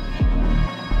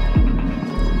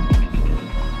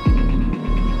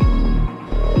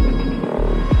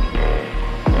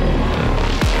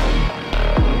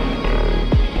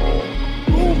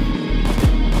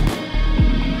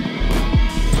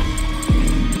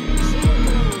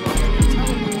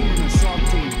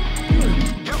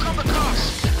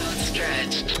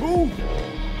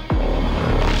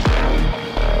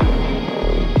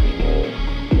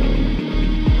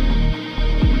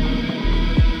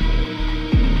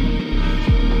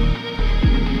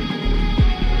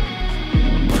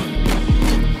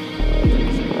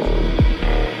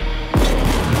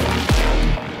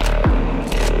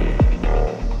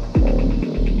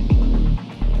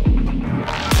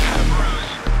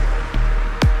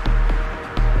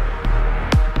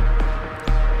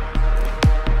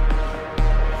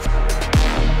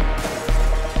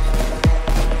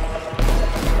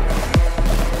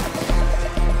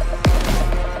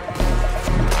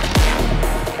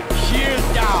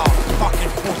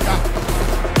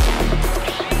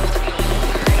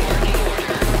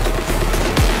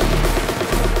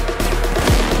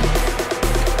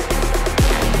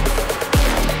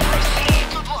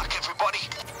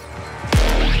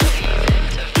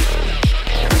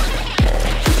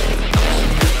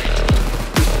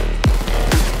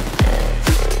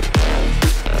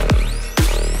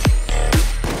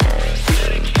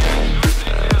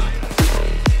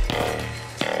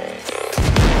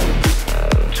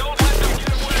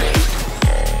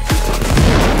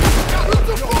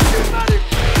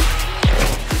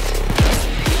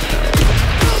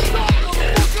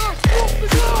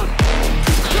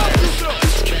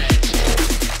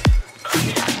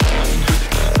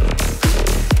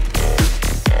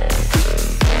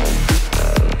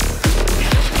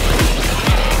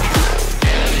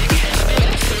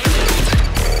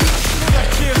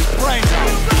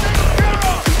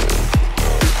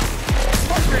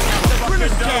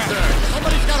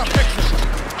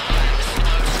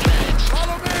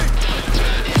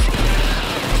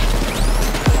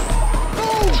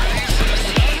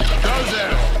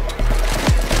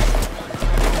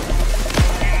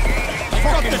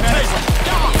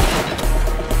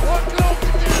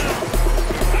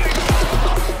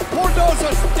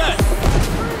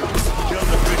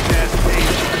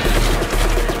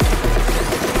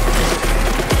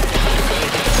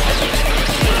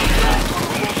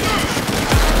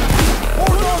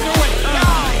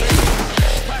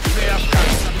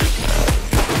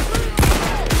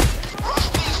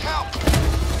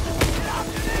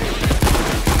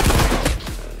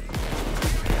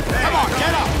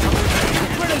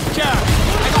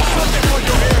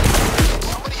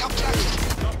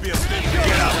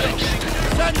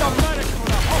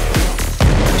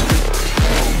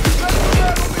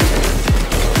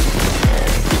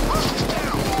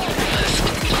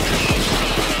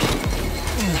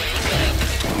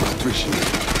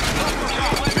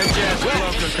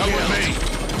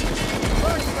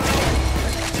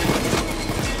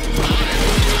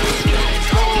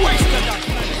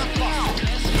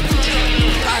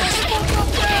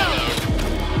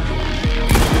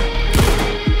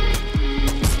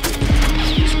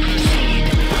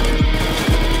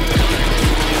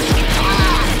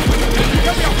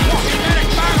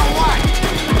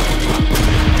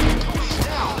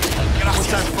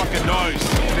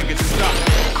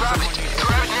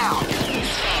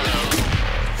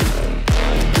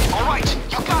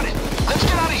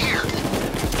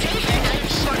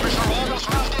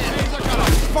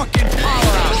 fucking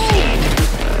powerhouse!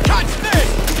 Catch this!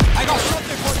 I got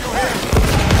something for you here!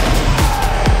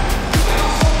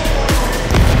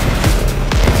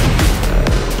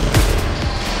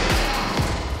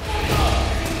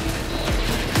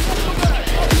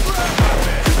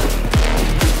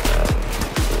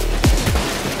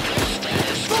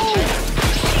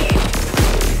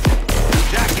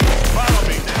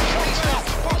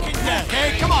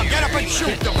 Get up and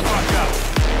shoot the fuck up!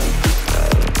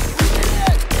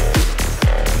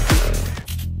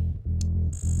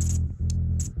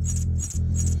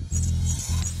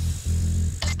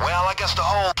 Well, I guess the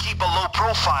whole keep a low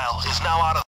profile is now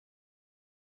out of...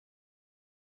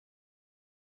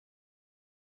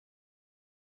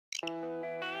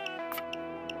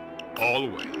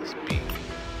 Always be.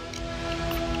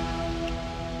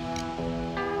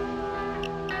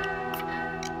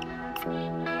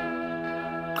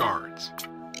 Guards.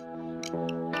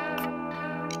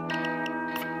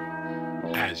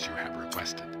 As you have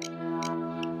requested.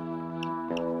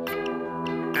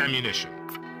 Ammunition.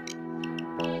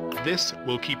 This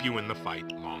will keep you in the fight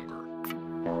longer.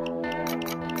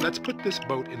 Let's put this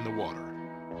boat in the water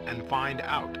and find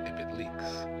out if it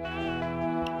leaks.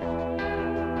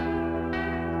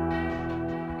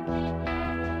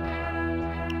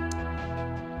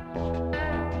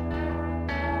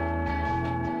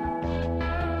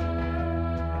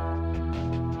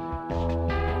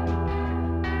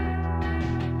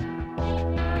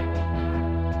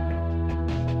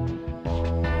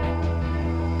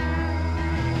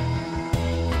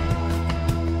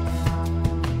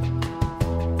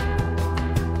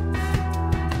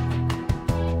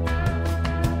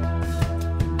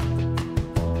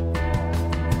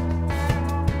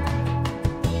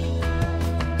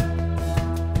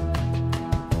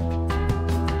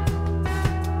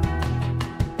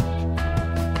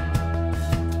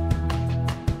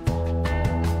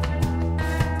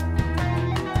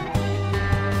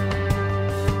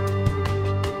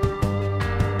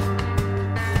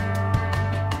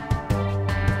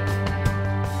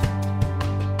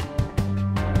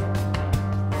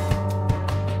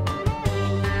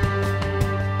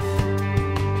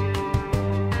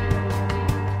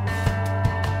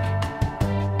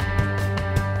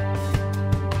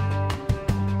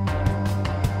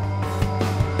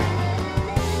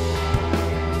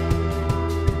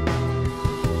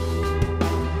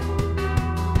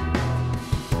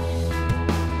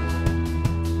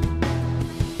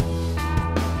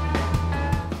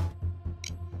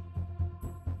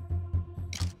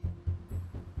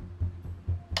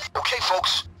 Okay,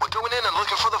 folks, we're going in and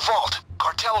looking for the vault.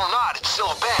 Cartel or not, it's still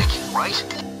a bank, right?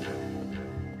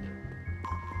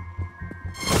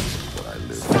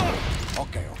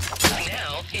 Okay.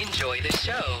 Now, enjoy the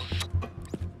show.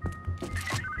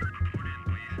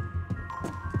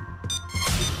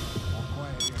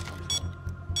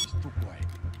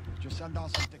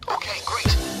 Okay,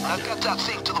 great. I've got that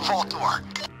safe to the vault door.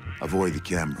 Avoid the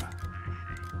camera.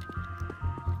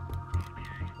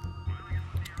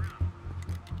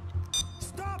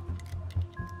 Stop!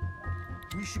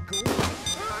 We should go. Keep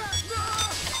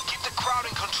the crowd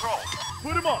in control.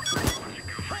 Put him up!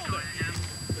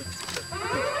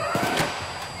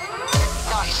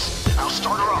 Nice. Now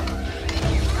start her up.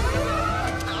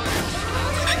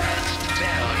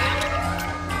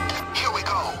 Here we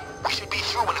go. We should be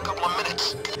through in a couple of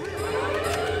minutes.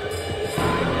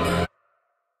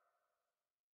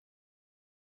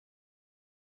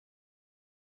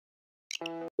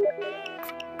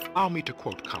 Allow me to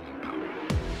quote Common Power.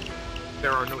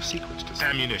 There are no secrets to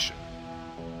ammunition.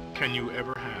 Can you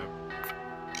ever have?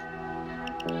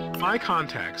 My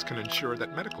contacts can ensure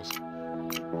that medical's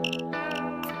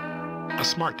a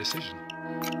smart decision.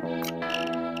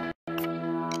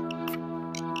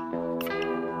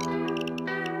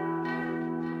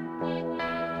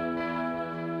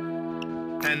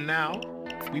 And now,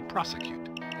 we prosecute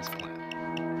this plan.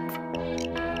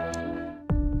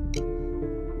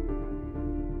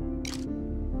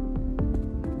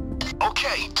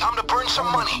 Okay, time to burn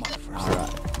some money.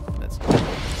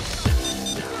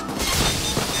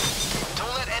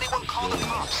 Don't let anyone call the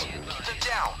cops. Keep them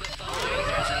down.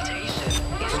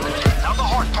 Now the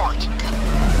hard part.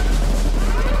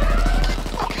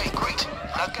 Okay, great.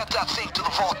 I've got that safe to the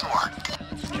vault door.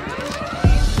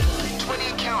 20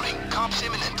 and counting. Cops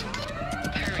imminent.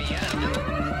 Hurry up.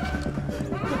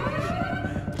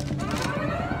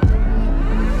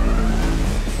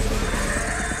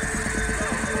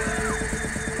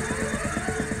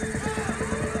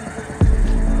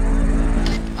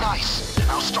 Nice.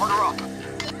 Now start her up.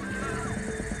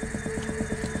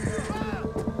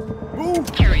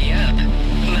 Hurry up.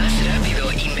 Más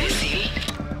rápido, imbécil.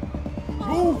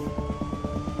 Move!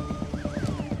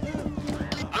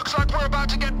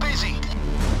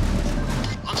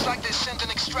 like they sent an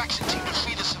extraction team to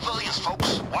free the civilians,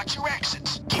 folks. Watch your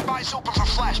exits. Keep eyes open for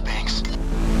flashbangs.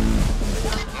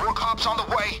 More cops on the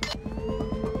way.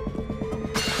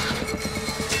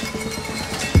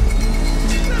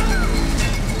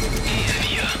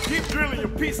 Keep drilling, you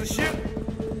piece of shit.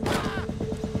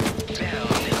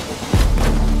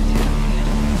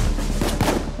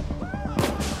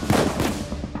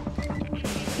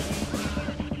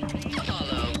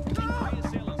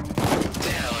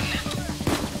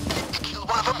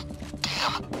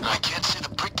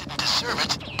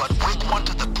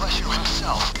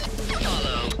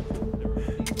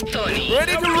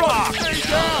 Ready to rock! Stay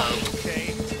down!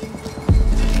 Okay.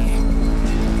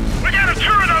 We got a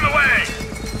turret on the way!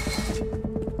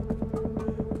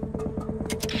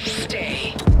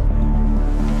 Stay.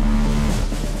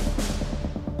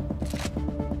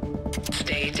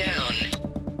 Stay down.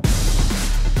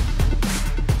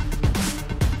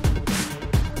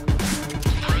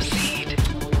 Proceed.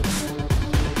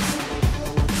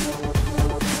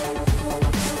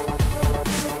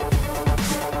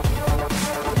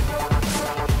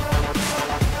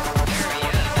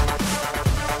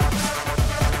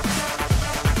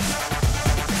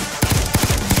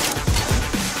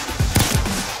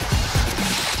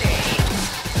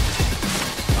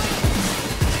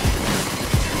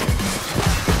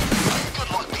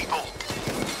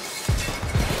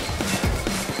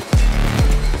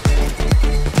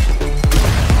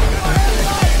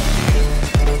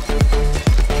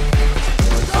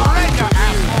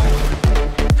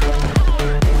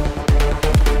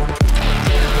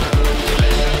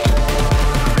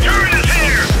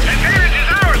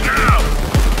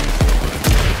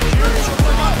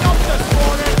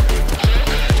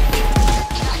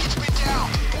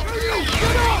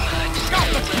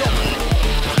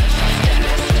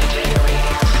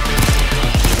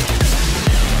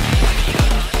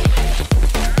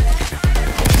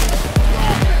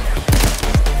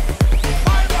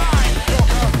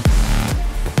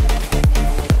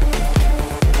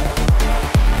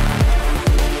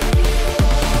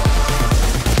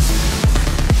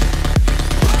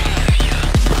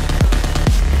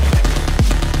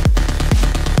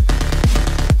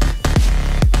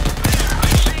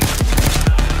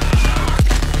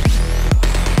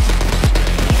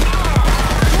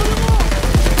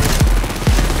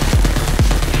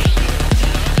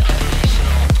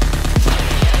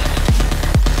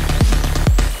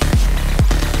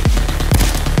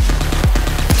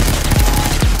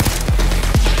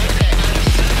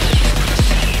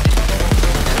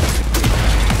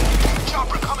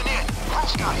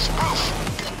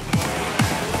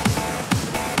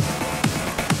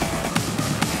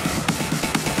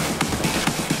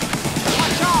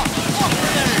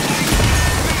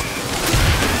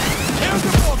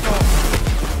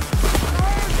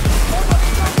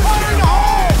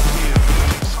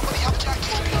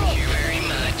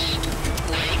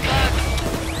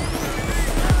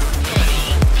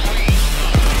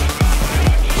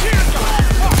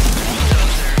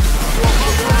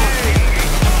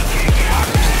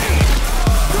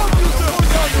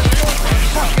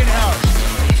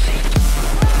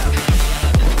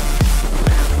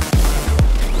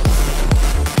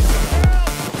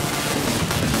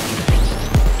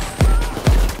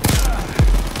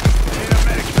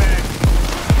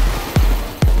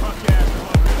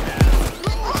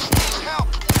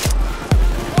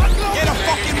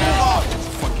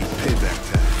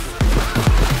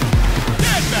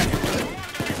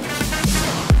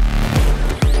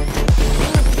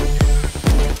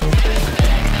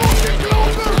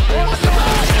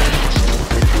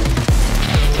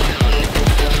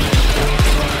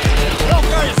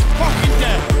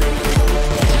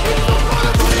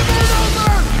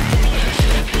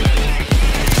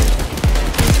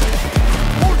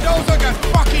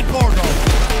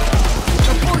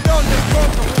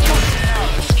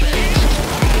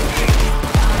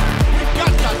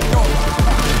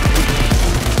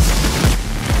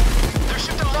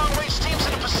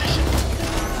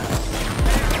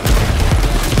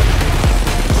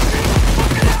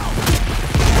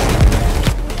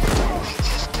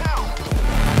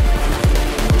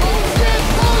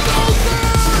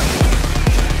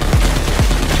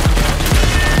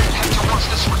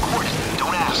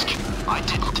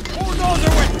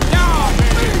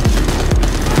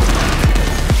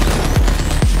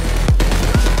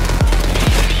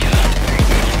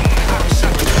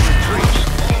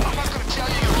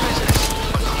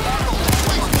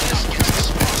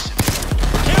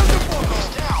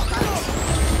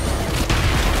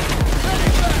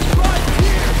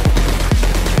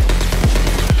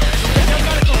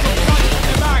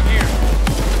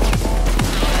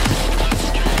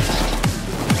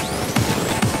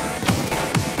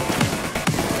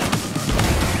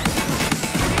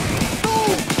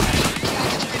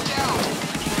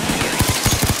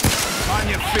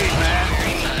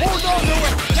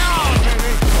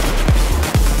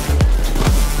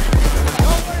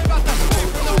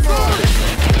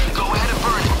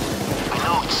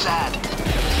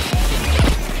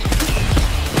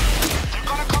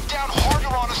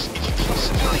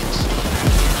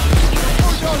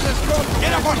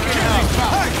 fucking hell!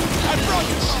 Hey! I brought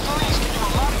you Civilians can do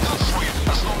a lot of good for you,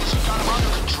 as long as you got them under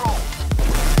control.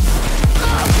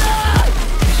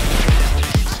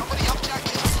 Somebody help Jack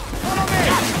him. Follow me!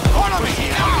 Follow me!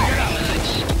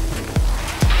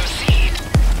 Proceed.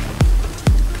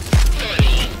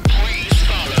 Funny, please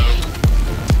follow.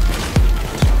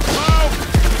 Smoke!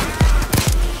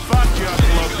 Fuck you,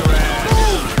 cloaker ass.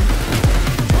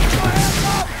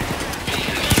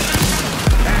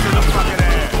 Hands in the fucking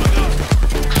air.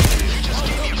 You just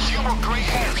gave me a few more gray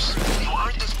hairs. You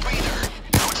earned this breather.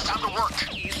 Now it's time to work.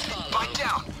 Bind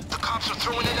down. The cops are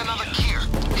throwing in another gear.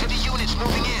 Heavy units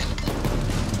moving in.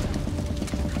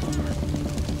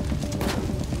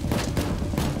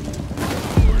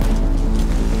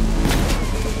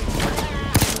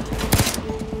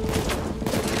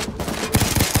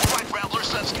 All right,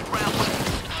 Ramblers, let's get rambling.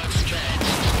 Outstretched.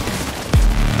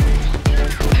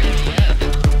 Hurry up.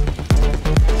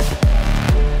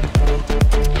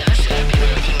 That's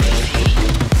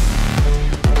emergency.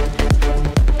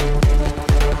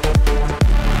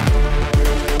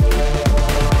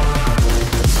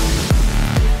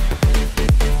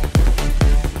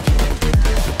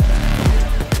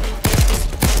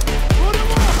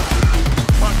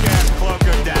 Punk ass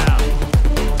cloaker down.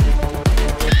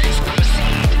 Please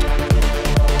proceed.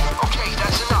 Okay,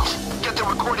 that's enough. Get the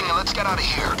recording and let's get out of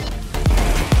here.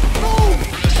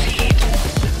 Proceed.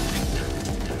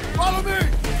 Follow me!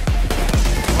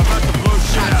 I'm about to blow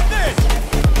shit up. This!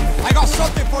 I got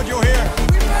something for you here!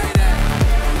 We made it!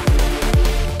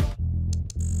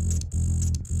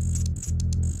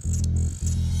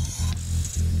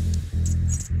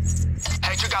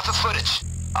 Hector got the footage.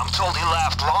 I'm told he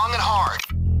laughed long and hard.